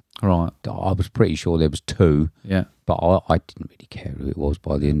out. Right. I was pretty sure there was 2, Yeah. but I didn't really care who it was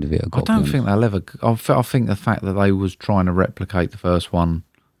by the end of it. I don't think they'll ever. I think the fact that they was trying to replicate the first one,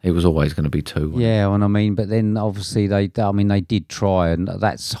 it was always going to be 2. wasn't it? Yeah, and I mean, but then obviously they did try, and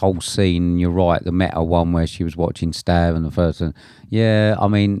that whole scene. You're right, the meta one where she was watching Stab and the first one. Yeah, I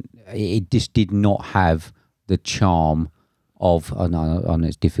mean, it just did not have the charm of. I know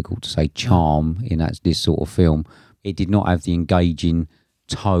it's difficult to say charm in this sort of film. It did not have the engaging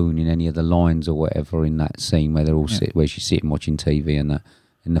tone in any of the lines or whatever in that scene where they're all where she's sitting watching TV and that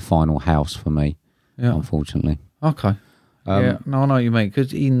in the final house for me. Yeah. Unfortunately. Okay. Yeah, no, I know what you mean,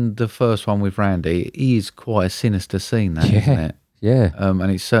 because in the first one with Randy, it is quite a sinister scene, isn't it? Yeah. And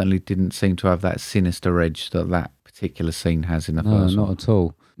it certainly didn't seem to have that sinister edge that particular scene has in the No, first not one. at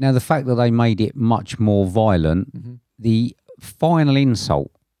all. Now, the fact that they made it much more violent, the final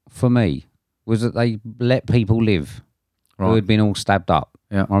insult for me was that they let people live who had been all stabbed up.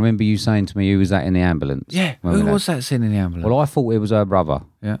 Yeah. I remember you saying to me, who was that in the ambulance? Yeah, who was that scene in the ambulance? Well, I thought it was her brother.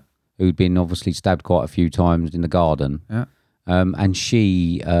 Yeah. Who'd been obviously stabbed quite a few times in the garden. Yeah. And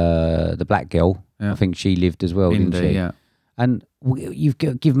she, the black girl, I think she lived as well, didn't she? Yeah. And you've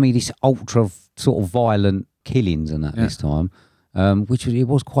given me this ultra sort of violent killings and that this time, which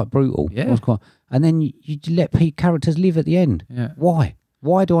was quite brutal. Yeah. It was quite, and then you let characters live at the end. Yeah. Why?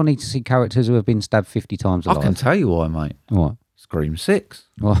 Why do I need to see characters who have been stabbed 50 times alive? I can tell you why, mate. What? Scream 6.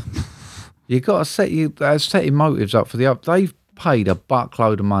 Well, You got to set setting motives up for the up. They've paid a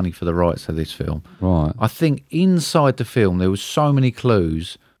buckload of money for the rights of this film. right. I think inside the film there was so many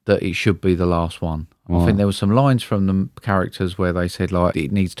clues that it should be the last one. I think there were some lines from the characters where they said like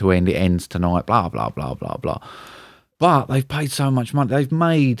it needs to end, it ends tonight, blah blah blah blah blah. But they've paid so much money. They've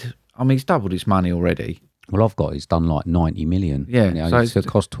made. I mean, it's doubled its money already. Well, I've got it's done like 90 million. Yeah, so so it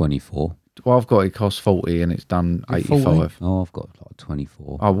cost 24. Well, I've got it cost 40 and it's done 85. 40? Oh, I've got like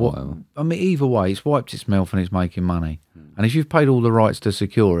 24. Oh, what? whatever. I mean, either way, it's wiped its mouth and it's making money. And if you've paid all the rights to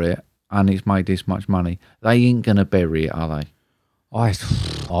secure it and it's made this much money, they ain't gonna bury it, are they?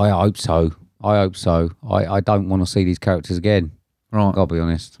 I hope so. I hope so. I don't want to see these characters again. Right? I'll be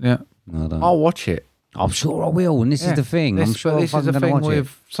honest. Yeah. No, I don't. I'll watch it. I'm sure I will. And this is the thing. I'm sure this is the I'm thing going to watch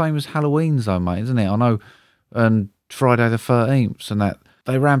with same as Halloween's though, mate, isn't it? I know, and Friday the 13th and that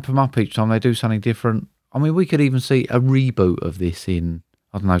they ramp them up each time. They do something different. I mean, we could even see a reboot of this in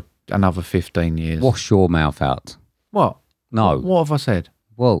I don't know another 15 years. Wash your mouth out. What? No. What have I said?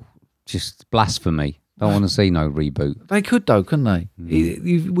 Well, just blasphemy. Don't want to see no reboot. They could though, couldn't they?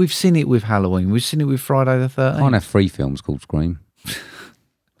 We've seen it with Halloween. We've seen it with Friday the 13th. Can't have 3 films called Scream.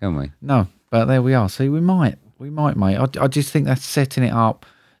 Can we? No, but there we are. See, we might, mate. I just think that's setting it up.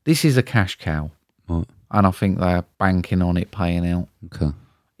 This is a cash cow, Right. and I think they're banking on it paying out. Okay.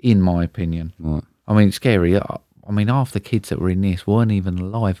 In my opinion, Right. I mean, it's scary. I mean, half the kids that were in this weren't even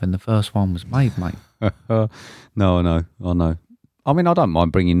alive when the first one was made, mate. No, I know. I mean, I don't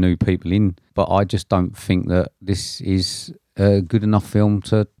mind bringing new people in, but I just don't think that this is a good enough film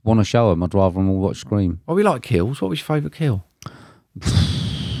to want to show them. I'd rather them all watch Scream. Well, we like kills. What was your favourite kill?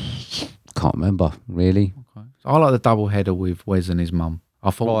 Can't remember, really. I like the double header with Wes and his mum. I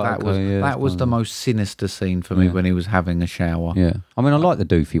thought Right, okay, that was the most sinister scene for me when he was having a shower. Yeah. I mean, I like the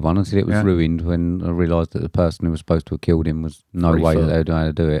doofy one until it was ruined when I realised that the person who was supposed to have killed him was no 3 way foot. that they would know how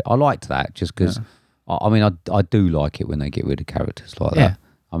to do it. I liked that just because, I mean, I do like it when they get rid of characters like Yeah. that.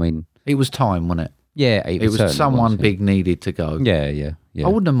 I mean, It was time, wasn't it? yeah, It was certainly someone yeah. big needed to go. Yeah. I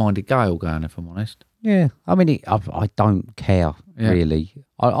wouldn't have minded Gail going, if I'm honest. Yeah, I mean, I don't care really.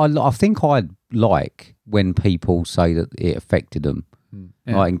 I think I like when people say that it affected them,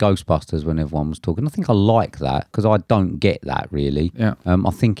 like in Ghostbusters when everyone was talking. I think I like that because I don't get that really. Yeah.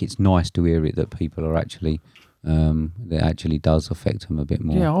 I think it's nice to hear it that people are actually, that actually does affect them a bit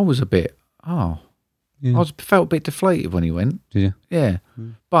more. Yeah, I was a bit. I felt a bit deflated when he went. Did you? Yeah,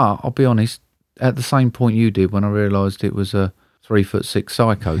 but I'll be honest. At the same point you did, when I realised it was a 3'6"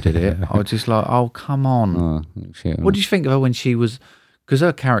 psycho did it, I was just like, "Oh, come on!" Oh, shit. What did you think of her when she was? Because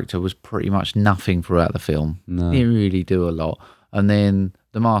her character was pretty much nothing throughout the film. No. Didn't really do a lot, and then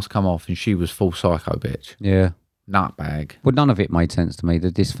the mask come off, and she was full psycho bitch, Yeah. nutbag. Well, none of it made sense to me.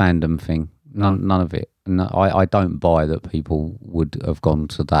 This fandom thing, none of it. No, I don't buy that people would have gone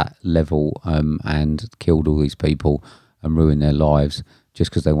to that level and killed all these people and ruined their lives just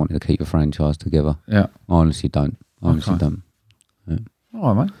because they wanted to keep a franchise together. Yeah. I honestly don't. Okay. Don't.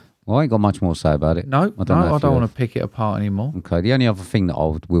 All right, mate. Well, I ain't got much more to say about it. No, I don't know I if don't you want have. to pick it apart anymore. Okay, the only other thing that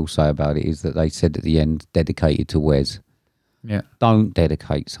I will say about it is that they said at the end, dedicated to Wes. Yeah. Don't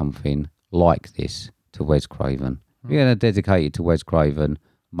dedicate something like this to Wes Craven. If you're going to dedicate it to Wes Craven,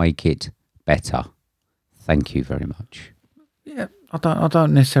 make it better. Thank you very much. Yeah, I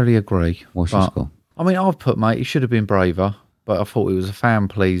don't necessarily agree. What's your but, score? I mean, I've put, mate, it should have been braver, but I thought it was a fan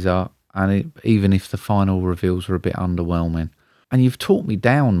pleaser, and even if the final reveals were a bit underwhelming. And you've talked me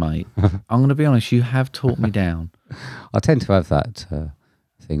down, mate. I'm going to be honest, you have talked me down. I tend to have that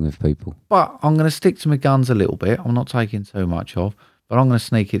thing with people. But I'm going to stick to my guns a little bit. I'm not taking too much off, but I'm going to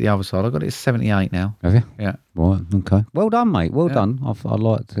sneak it the other side. I've got it at 78 now. Have you? Yeah. Right. Okay. Well done, mate. Well done. I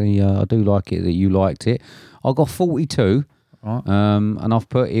do like it that you liked it. I got 42. Right. And I've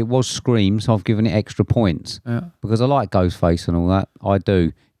put it was Scream, so I've given it extra points because I like Ghostface and all that. I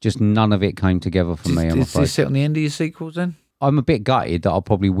do. Just none of it came together for me. I'm Does afraid. this sit on the end of your sequels then? I'm a bit gutted that I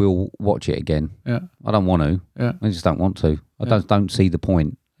probably will watch it again. Yeah. I don't want to. Yeah. I just don't want to. I don't see the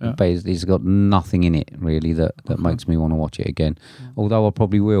point. Yeah. But it's got nothing in it really that makes me want to watch it again. Although I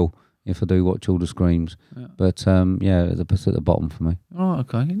probably will if I do watch all the Screams. Yeah. But it's at the bottom for me. Oh,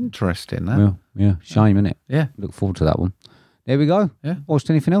 okay. Interesting, that. Yeah. Shame, innit? Yeah. Look forward to that one. There we go. Yeah.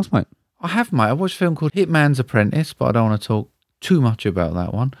 Watched anything else, mate? I have, mate. I watched a film called Hitman's Apprentice, but I don't want to talk too much about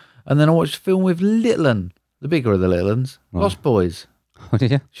that one. And then I watched a film with Little 'Un, the bigger of the Little 'Uns, Lost Boys. Oh,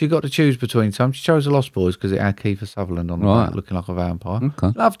 did you? She got to choose between some. She chose the Lost Boys because it had Kiefer Sutherland on the Right. back looking like a vampire.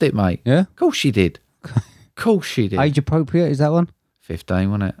 Okay. Loved it, mate. Yeah? Of course she did. Of course she did. Age appropriate, is that one?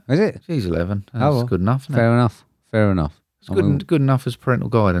 15, wasn't it? Is it? She's 11. That's well. good enough, isn't it? Fair enough. Fair enough. It's good enough as parental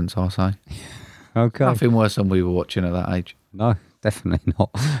guidance, I say. Okay. Nothing worse than we were watching at that age. No, definitely not.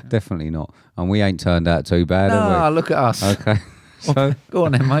 Definitely not. And we ain't turned out too bad, Ah, have look at us. we? Okay. So Go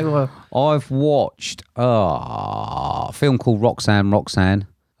on then, mate. Well, I've watched a film called Roxanne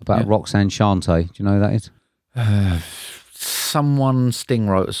about Roxanne Shante. Do you know who that is? someone Sting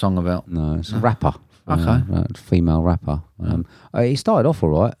wrote a song about. No, it's a rapper. Okay. Female rapper. It started off all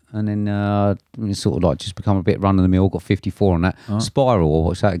right, and then it's sort of like just become a bit run of the mill. Got 54 on that. Spiral. I'll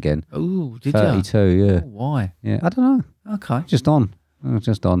watch that again. Oh, did 32. you? Yeah. Oh, why? Yeah. I don't know. Okay. Just on.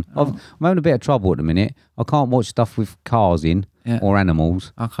 Just on. I'm having a bit of trouble at the minute. I can't watch stuff with cars in or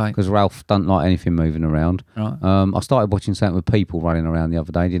animals Okay. because Ralph doesn't like anything moving around. Right. I started watching something with people running around the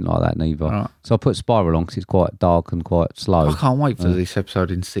other day. Didn't like that neither. Right. So I put Spiral on because it's quite dark and quite slow. I can't wait for this episode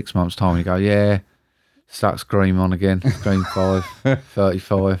in 6 months' time. You go, yeah, start Scream on again. Scream 5,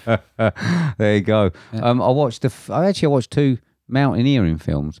 35. There you go. I watched I watched two mountaineering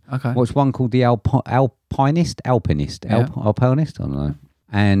films. Okay. I watched one called The Alpinist. Yeah. Alpinist. I don't know.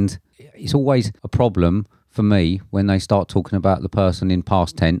 And it's always a problem for me when they start talking about the person in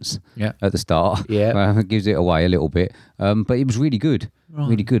past tense at the start. Yeah. It gives it away a little bit. But it was really good.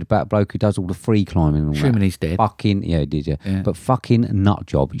 Really good about a bloke who does all the free climbing and all Assuming that. he's dead. Fucking, did you? Yeah. But fucking nut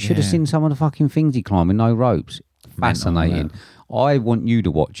job. You should have Yeah. seen some of the fucking things he climbed with no ropes. Fascinating. I want you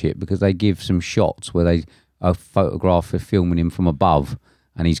to watch it because they give some shots where they photograph of filming him from above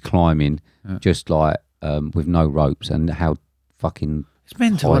and he's climbing just like with no ropes and how fucking... It's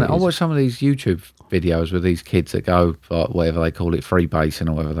mental, high isn't it? I is. watch some of these YouTube videos with these kids that go, like, whatever they call it, free basing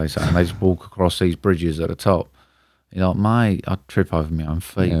or whatever they say, and they just walk across these bridges at the top. You're like, mate, I'd trip over my own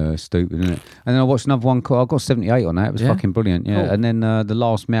feet. Yeah, stupid, isn't it? And then I watched another one called, I got 78 on that. It was fucking brilliant, yeah. Cool. And then The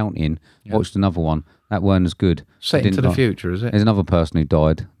Last Mountain, watched another one. That weren't as good. Set I into didn't the like- future, is it? There's another person who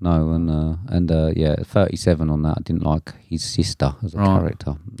died. No, and 37 on that. I didn't like his sister as a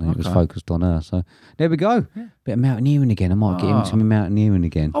character. It was focused on her. So there we go. Bit of mountaineering again. I might get into my mountaineering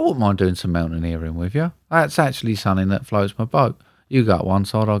again. I wouldn't mind doing some mountaineering with you. That's actually something that floats my boat. You got one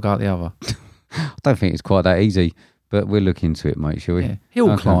side, I got the other. I don't think it's quite that easy, but we'll look into it, mate, shall we? Yeah.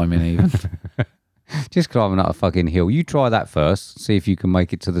 Hill climbing even. Just climbing up a fucking hill. You try that first. See if you can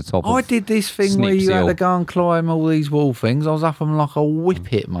make it to the top. I of did this thing where Snips you had Hill. to go and climb all these wall things. I was up them like a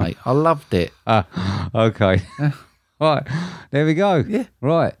whippet, mate. I loved it. Okay. Right. There we go. Yeah.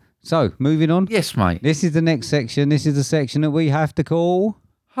 Right. So, moving on. Yes, mate. This is the next section. This is the section that we have to call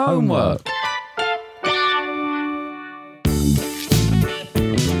Homework.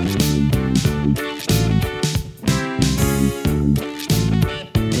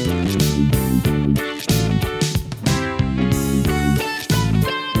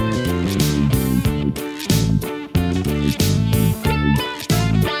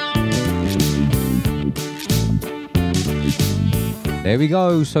 There we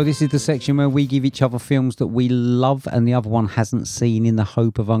go. So this is the section where we give each other films that we love and the other one hasn't seen in the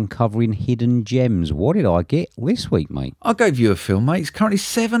hope of uncovering hidden gems. What did I get this week, mate? I gave you a film, mate. It's currently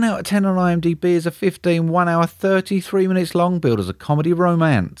 7 out of 10 on IMDb as a 15, 1 hour, 33 minutes long, billed as a comedy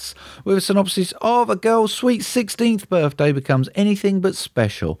romance. With a synopsis of a girl's sweet 16th birthday becomes anything but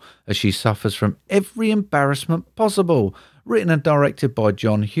special as she suffers from every embarrassment possible. Written and directed by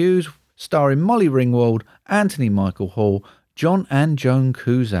John Hughes, starring Molly Ringwald, Anthony Michael Hall, John and Joan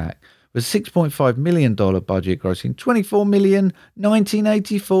Cusack. with a $6.5 million budget, grossing $24 million,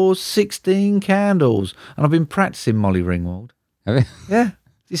 1984, 16 candles. And I've been practicing Molly Ringwald. Have you? Yeah,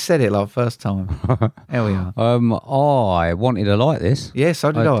 you said it like first time. Here we are. I wanted to like this. Yeah,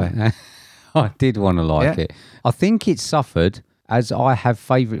 so did I. I did want to like Yeah. it. I think it suffered, as I have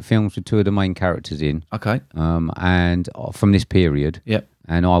favourite films with two of the main characters in, Okay. and from this period. Yep.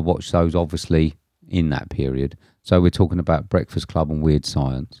 And I watched those obviously in that period. So we're talking about Breakfast Club and Weird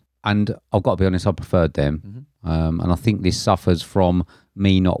Science. And I've got to be honest, I preferred them. And I think this suffers from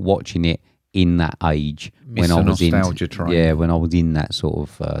me not watching it in that age Miss the nostalgia train. Yeah, when I was in that sort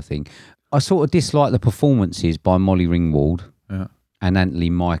of thing. I sort of dislike the performances by Molly Ringwald Yeah. and Anthony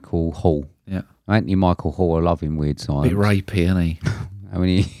Michael Hall. Yeah. Anthony Michael Hall, I love in Weird Science. Bit rapey, isn't he? I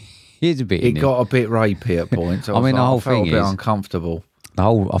mean, he is a bit. It got a bit rapey at points. I mean, the whole I felt thing a bit is- uncomfortable.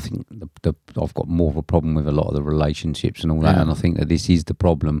 I think I've got more of a problem with a lot of the relationships and all that, and I think that this is the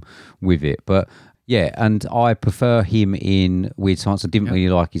problem with it. But yeah, and I prefer him in Weird Science. I didn't really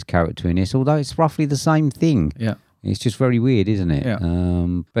like his character in this, although it's roughly the same thing. Yeah. It's just very weird, isn't it? Yeah.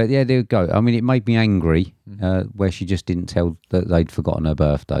 But yeah, there you go. I mean, it made me angry where she just didn't tell that they'd forgotten her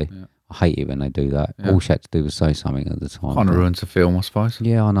birthday. Yeah. I hate it when they do that. All she had to do was say something at the time. Kind of ruins the film, I suppose.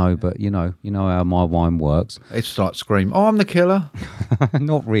 Yeah, I know, but you know how my wine works. It's like Scream. Oh, I'm the killer.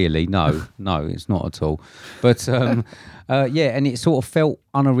 Not really, no, it's not at all. But yeah, and it sort of felt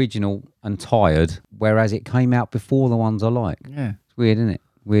unoriginal and tired, whereas it came out before the ones I like. Yeah. It's weird, isn't it?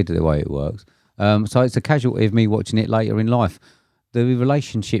 Weird the way it works. So it's a casualty of me watching it later in life. The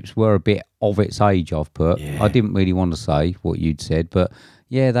relationships were a bit of its age, I've put. Yeah. I didn't really want to say what you'd said, but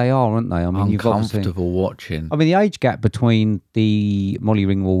yeah, they are, aren't they? I mean, you've obviously... Uncomfortable watching. I mean, the age gap between the Molly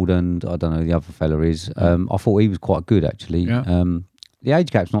Ringwald and, I don't know, the other fella is, I thought he was quite good, actually. Yeah. The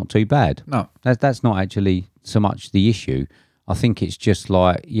age gap's not too bad. No. That's not actually so much the issue. I think it's just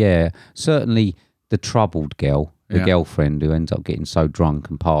like, yeah, certainly the troubled girl, the girlfriend who ends up getting so drunk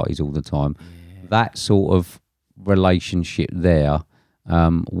and parties all the time, that sort of relationship there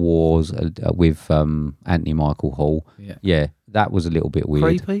was with Anthony Michael Hall. Yeah, that was a little bit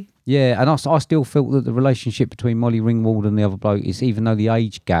weird. Creepy? Yeah, and I still felt that the relationship between Molly Ringwald and the other bloke is, even though the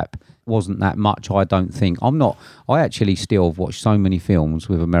age gap wasn't that much, I don't think. I actually still have watched so many films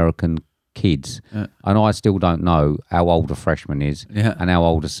with American kids, and I still don't know how old a freshman is and how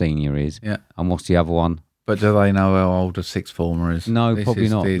old a senior is. Yeah. And what's the other one? But do they know how old a sixth former is? No, This probably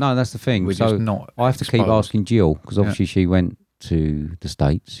is not. the- No, that's the thing. we're So just not I have to keep exposed. asking Jill, because obviously she went to the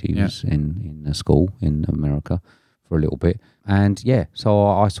States. She was in a school in America for a little bit. And yeah, so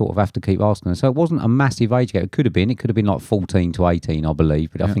I sort of have to keep asking her. So it wasn't a massive age gap. It could have been like 14 to 18, I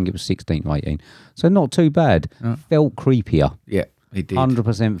believe, but I think it was 16 to 18. So not too bad. Felt creepier. Yeah, it did.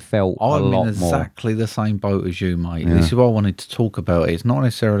 100% felt a I'm lot in more. exactly the same boat as you, mate. This is why I wanted to talk about it. It's not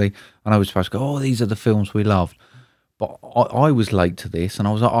necessarily, I know we're supposed to go, oh, these are the films we love. But I was late to this, and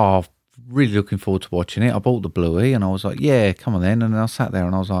I was like, oh, really looking forward to watching it. I bought the Bluey, and I was like, yeah, come on then. And then I sat there,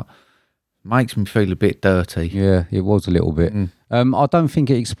 and I was like, makes me feel a bit dirty. Yeah, it was a little bit. I don't think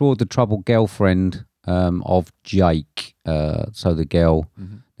it explored the troubled girlfriend of Jake. So the girl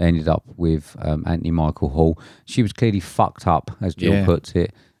they ended up with Anthony Michael Hall. She was clearly fucked up, as Jill puts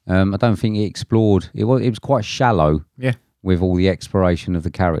it. I don't think it explored. It was quite shallow. Yeah. With all the exploration of the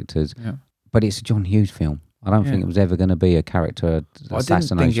characters. Yeah. But it's a John Hughes film. I don't think it was ever going to be a character I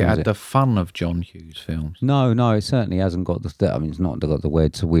assassination. didn't think it was had the fun of John Hughes films. No, it certainly hasn't got the. I mean, it's not got the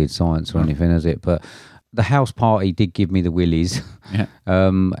words weird science or anything, has it? But the house party did give me the willies. Yeah.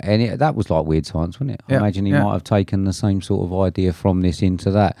 And that was like Weird Science, wasn't it? I Yeah, imagine he yeah. might have taken the same sort of idea from this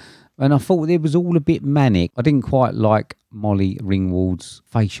into that. And I thought it was all a bit manic. I didn't quite like Molly Ringwald's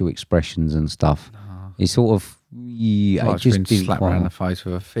facial expressions and stuff. It sort of, yeah, Like it she's just been didn't slapped quite, around the face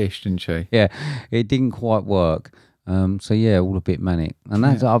with a fish, didn't she? yeah, it didn't quite work. So yeah, all a bit manic. And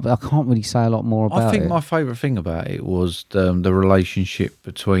that's, I can't really say a lot more about it. I think my favourite thing about it was the relationship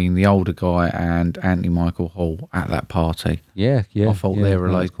between the older guy and Anthony Michael Hall at that party. Yeah. I thought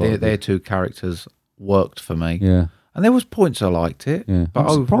their two characters worked for me. Yeah. And there was points I liked it. Yeah, But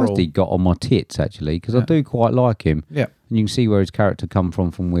I'm surprised overall, he got on my tits, actually, because I do quite like him. Yeah. And you can see where his character come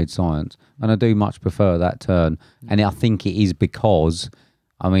from Weird Science. And I do much prefer that turn. And I think it is because,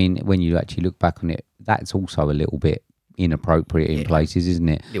 I mean, when you actually look back on it, that's also a little bit inappropriate in places, isn't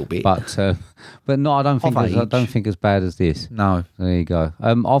it? Little bit. But no, I don't think as bad as this. No. There you go.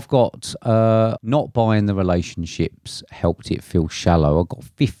 I've got not buying the relationships helped it feel shallow. I've got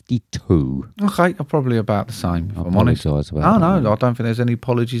 52. Okay, I'm probably about the same, if I I'm honest. apologise about that. No, I don't think there's any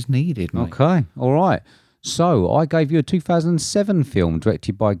apologies needed, mate. Okay, all right. So, I gave you a 2007 film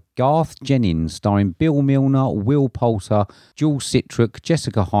directed by Garth Jennings, starring Bill Milner, Will Poulter, Jules Citrick,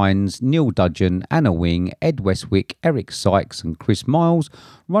 Jessica Hines, Neil Dudgeon, Anna Wing, Ed Westwick, Eric Sykes and Chris Miles.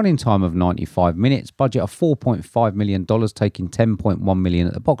 Running time of 95 minutes, budget of $4.5 million, taking $10.1 million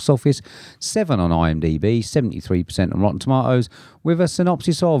at the box office, 7 on IMDb, 73% on Rotten Tomatoes, with a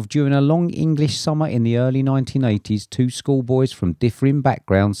synopsis of: during a long English summer in the early 1980s, two schoolboys from differing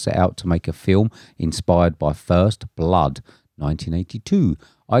backgrounds set out to make a film inspired by First Blood, 1982.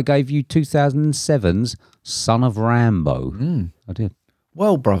 I gave you 2007's Son of Rambo. I did.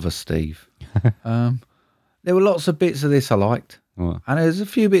 Well, brother Steve, there were lots of bits of this I liked. Right. And there's a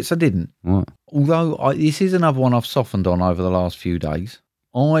few bits I didn't. Right. Although this is another one I've softened on over the last few days.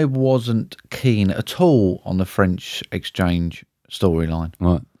 I wasn't keen at all on the French exchange storyline.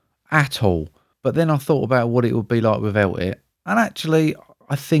 Right. At all. But then I thought about what it would be like without it. And actually,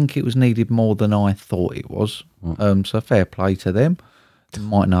 I think it was needed more than I thought it was. Right. So fair play to them.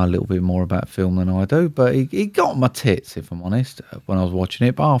 Might know a little bit more about film than I do. But he got my tits, if I'm honest, when I was watching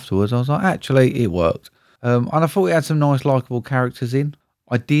it. But afterwards, I was like, actually, it worked. And I thought it had some nice, likeable characters in.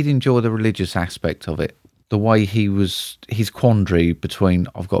 I did enjoy the religious aspect of it. The way his quandary between,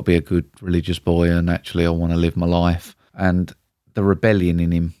 I've got to be a good religious boy and actually I want to live my life. And the rebellion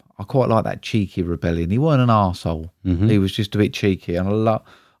in him. I quite like that cheeky rebellion. He weren't an arsehole. Mm-hmm. He was just a bit cheeky. And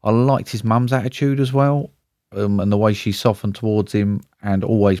I liked his mum's attitude as well. And the way she softened towards him and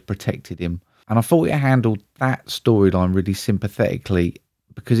always protected him. And I thought it handled that storyline really sympathetically,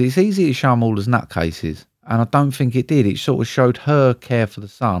 because it's easy to show them all as nutcases. And I don't think it did. It sort of showed her care for the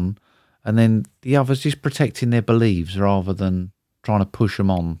son, and then the others just protecting their beliefs rather than trying to push them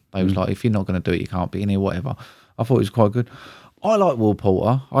on. They was like, if you're not going to do it, you can't be in here, whatever. I thought it was quite good. I like Will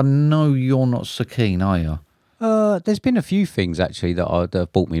Poulter. I know you're not so keen, are you? There's been a few things actually that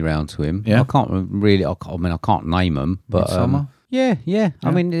have brought me round to him. Yeah. I can't really. I can't name them, but Midsommar? Yeah.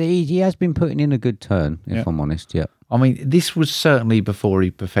 I mean, he has been putting in a good turn, if I'm honest. Yeah. I mean, this was certainly before he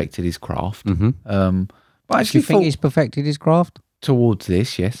perfected his craft. Mm-hmm. But I Do you actually think thought he's perfected his craft? towards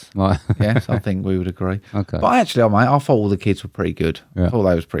this, yes. Right. Yes, I think we would agree. Okay. But actually, I thought all the kids were pretty good. Yeah. I thought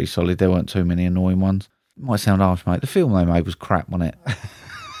they was pretty solid. There weren't too many annoying ones. It might sound harsh, mate. The film they made was crap, wasn't it?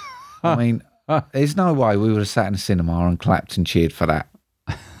 I mean, there's no way we would have sat in the cinema and clapped and cheered for that.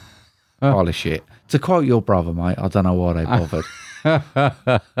 Pile of shit. To quote your brother, mate, I don't know why they bothered.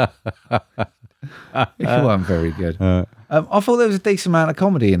 It weren't very good. I thought there was a decent amount of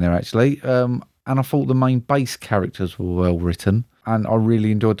comedy in there, actually. And I thought the main base characters were well written. And I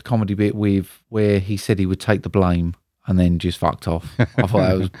really enjoyed the comedy bit with where he said he would take the blame and then just fucked off. I thought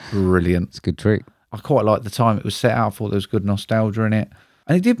that was brilliant. It's a good trick. I quite liked the time it was set out. I thought there was good nostalgia in it.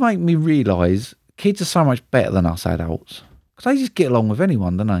 And it did make me realise kids are so much better than us adults. Because they just get along with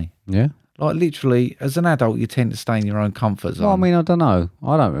anyone, don't they? Yeah. Like, literally, as an adult, you tend to stay in your own comfort zone. Well, I mean, I don't know.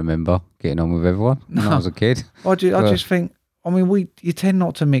 I don't remember getting on with everyone when I was a kid. I just think, I mean, you tend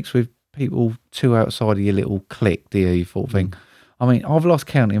not to mix with people too outside of your little clique, do you sort of thing? I mean, I've lost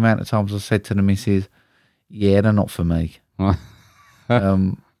count the amount of times I've said to the missus, yeah, they're not for me. Well,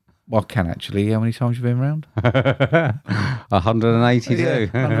 I can actually. How many times you been around? 182.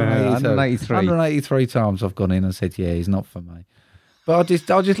 Yeah, 183. 183 times I've gone in and said, yeah, he's not for me. But I just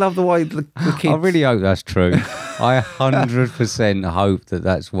love the way the kids... I really hope that's true. I 100% hope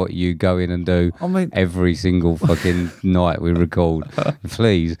that's what you go in and do every single fucking night we record.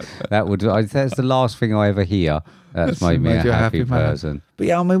 Please. That's the last thing I ever hear. That's made me a happy person. But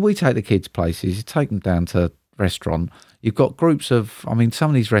yeah, I mean, we take the kids places. You take them down to restaurant. You've got groups of... I mean, some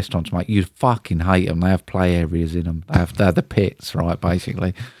of these restaurants, mate, you fucking hate them. They have play areas in them. They're the pits, right,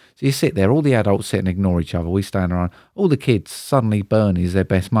 basically. So you sit there, all the adults sit and ignore each other. We stand around. All the kids, suddenly Bernie's their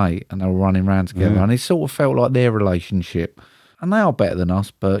best mate and they're all running around together. And it sort of felt like their relationship. And they are better than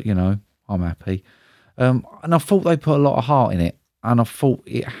us, but, you know, I'm happy. And I thought they put a lot of heart in it. And I thought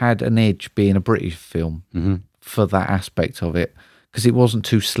it had an edge being a British film for that aspect of it. Because it wasn't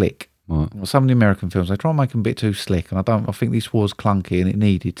too slick. Right. Well, some of the American films, they try and make them a bit too slick. And I think this was clunky and it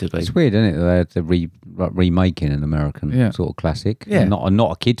needed to be. It's weird, isn't it? They had to remaking an American sort of classic. Yeah.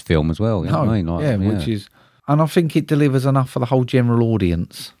 Not a kid's film as well. You know what I mean? Like, which is... And I think it delivers enough for the whole general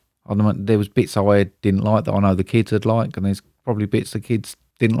audience. There was bits I didn't like that I know the kids would like, and there's probably bits the kids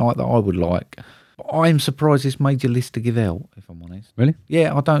didn't like that I would like. But I'm surprised this made your list to give out, if I'm honest. Really?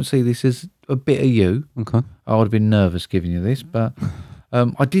 Yeah, I don't see this as a bit of you. Okay. I would have been nervous giving you this, but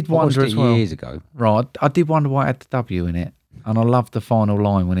I did wonder as well. Years ago. Right, I did wonder why it had the W in it, and I loved the final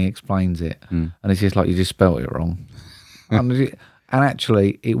line when he explains it, and it's just like you just spelt it wrong. And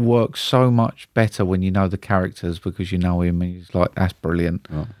actually, it works so much better when you know the characters because you know him, and he's like, that's brilliant.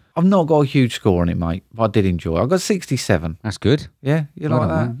 I've not got a huge score on it, mate, but I did enjoy it. I got 67. That's good. Yeah, you like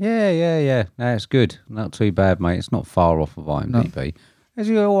that? Yeah. That's good. Not too bad, mate. It's not far off of IMDb. It's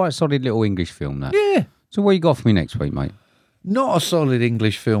an all right, solid little English film, that. Yeah. So what you got for me next week, mate? Not a solid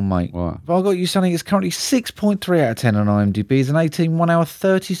English film, mate. Right. But I got you something that's currently 6.3 out of 10 on IMDb. It's an 1 hour,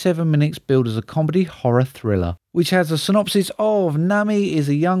 37 minutes billed as a comedy horror thriller, which has a synopsis of Nami is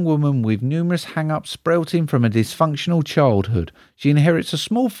a young woman with numerous hang-ups sprouting from a dysfunctional childhood. She inherits a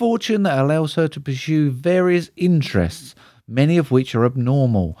small fortune that allows her to pursue various interests, many of which are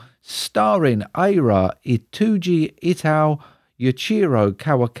abnormal. Starring Eira Ituji Itao, Yuichiro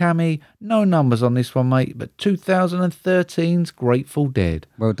Kawakami. No numbers on this one, mate, but 2013's Grateful Dead.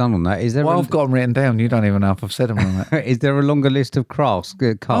 Well done on that. Is there? Well, I've got them written down. You don't even know if I've said them or not. Is there a longer list of cast?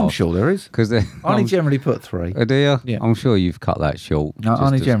 I'm sure there is. Because I only generally put 3. Do you? Yeah. I'm sure you've cut that short. No, I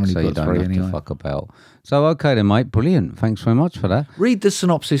only generally so you put don't 3 have to anyway. fuck about. So okay then, mate. Brilliant. Thanks very much for that. Read the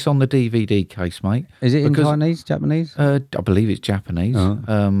synopsis on the DVD case, mate. Is it in Because, Chinese, Japanese? I believe it's Japanese.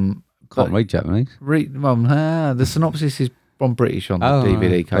 Can't read Japanese. The synopsis is from British on the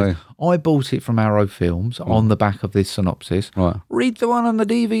DVD case. I bought it from Arrow Films on the back of this synopsis. Right. Read the one on the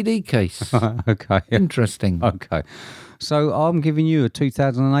DVD case. Okay. Interesting. Okay. So I'm giving you a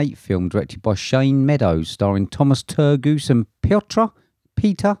 2008 film directed by Shane Meadows, starring Thomas Turgoose and Peter?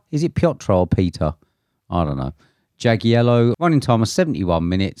 Is it Piotr or Peter? I don't know. Jagiello, running time of 71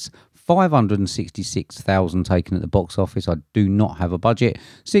 minutes, 566,000 taken at the box office. I do not have a budget.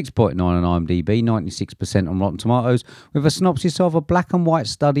 6.9 on IMDb, 96% on Rotten Tomatoes, with a synopsis of a black and white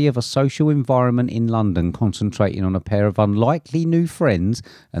study of a social environment in London, concentrating on a pair of unlikely new friends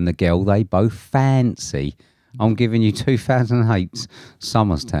and the girl they both fancy. I'm giving you 2008's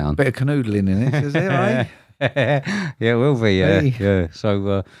Somerstown. Bit of canoodling in it, is there, eh? Yeah, it will be. Yeah, Hey. yeah.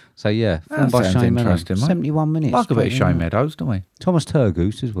 So yeah, film That by sounds Shane Meadows. interesting, mate. 71 minutes. Like a bit of straight in Shane there. Meadows, don't we? Thomas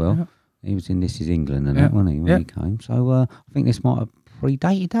Turgoose as well. He was in This Is England and Yeah. that, wasn't he, when Yeah. he came? So I think this might have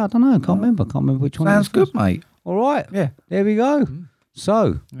predated that. I don't know. Can't remember which one. Sounds it was. good, mate. All right. Yeah. There we go.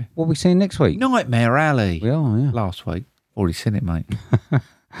 So, what are we seeing next week? Nightmare Alley. We are, yeah. Last week. Already seen it, mate.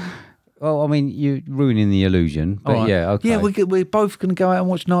 Well, I mean, you're ruining the illusion. But All right. yeah, okay. Yeah, we're both going to go out and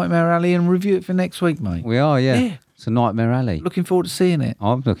watch Nightmare Alley and review it for next week, mate. We are, yeah. Yeah. It's a Nightmare Alley. Looking forward to seeing it.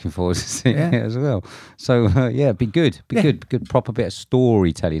 I'm looking forward to seeing Yeah. it as well. So, yeah, be good. Yeah. Good proper bit of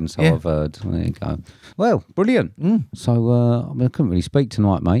storytelling, so Yeah. I've heard. There you go. Well, brilliant. So, I mean, I couldn't really speak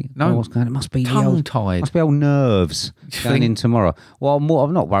tonight, mate. No. Don't know what's going on. It must be the old, Tongue-tied. must be old nerves going think? in tomorrow. Well,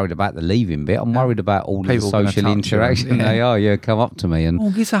 I'm not worried about the leaving bit. I'm worried about all the People gonna social touch you, interaction. yeah. They are, come up to me and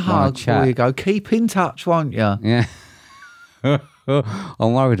Oh, give us a wanna hug chat. before you go. Keep in touch, won't you? Yeah.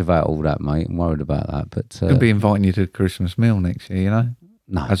 I'm worried about all that, mate. I'm worried about that. But Could be inviting you to the Christmas meal next year, you know?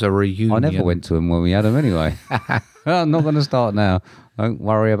 no. As a reunion. I never went to them when we had them anyway. I'm not going to start now. Don't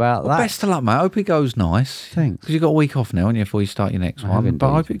worry about Well, that. best of luck, mate. I hope it goes nice. Thanks. Because you've got a week off now, haven't you, before you start your next I have one.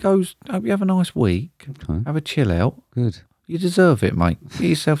 But I indeed. hope you have a nice week. Okay. Have a chill out. Good. You deserve it, mate. Get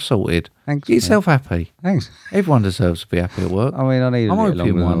yourself sorted. Thanks, Get yourself happy. Thanks. Everyone deserves to be happy at work. I mean, I need a I'm bit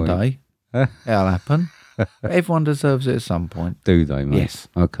hoping longer one than a week. day it'll happen. But everyone deserves it at some point. Do they, mate? Yes.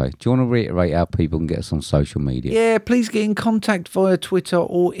 Okay. Do you want to reiterate how people can get us on social media? Yeah, please get in contact via Twitter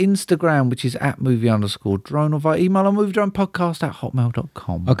or Instagram, which is @movie_drone, or via email on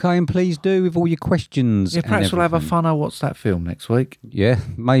moviedronepodcast@hotmail.com. Okay, and please do with all your questions. Yeah, and perhaps we'll have a everything. fun What's That Film next week. Yeah,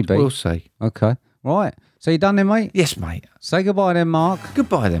 maybe. We'll see. Okay. Right. So you done then, mate? Yes, mate. Say goodbye then, Mark.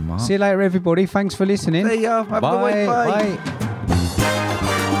 Goodbye then, Mark. See you later, everybody. Thanks for listening. See ya. Have a good week. Bye. Bye.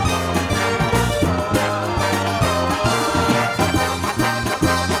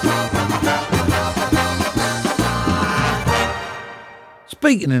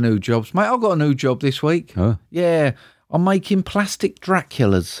 Speaking of new jobs, mate, I've got a new job this week. Oh. Yeah, I'm making plastic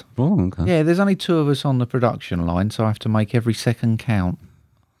Draculas. Oh, okay. Yeah, there's only 2 of us on the production line, so I have to make every second count.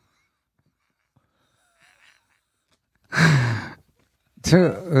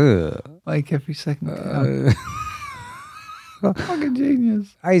 Make every second count. Fucking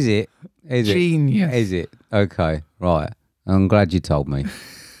genius. Is it? Is it? Genius. Is it? Okay, right. I'm glad you told me.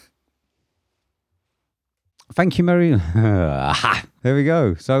 Thank you, Mary. There we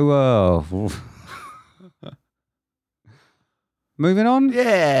go. So, moving on.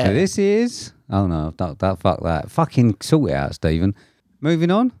 Yeah. This is. Oh no, fuck that. Fucking sort it out, Stephen.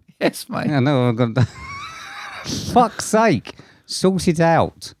 Moving on. Yes, mate. I know I'm gonna. Fuck's sake, sort it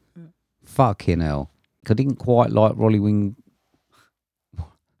out. Fucking hell. I didn't quite like Wally Wingwald.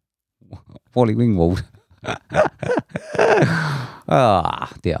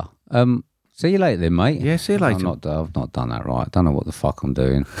 Ah, dear. See you later then, mate. Yeah, see you later. I've not done that right. I don't know what the fuck I'm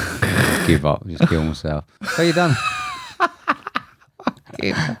doing. Just give up. Just kill myself. So you done?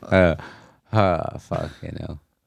 him. Fucking hell.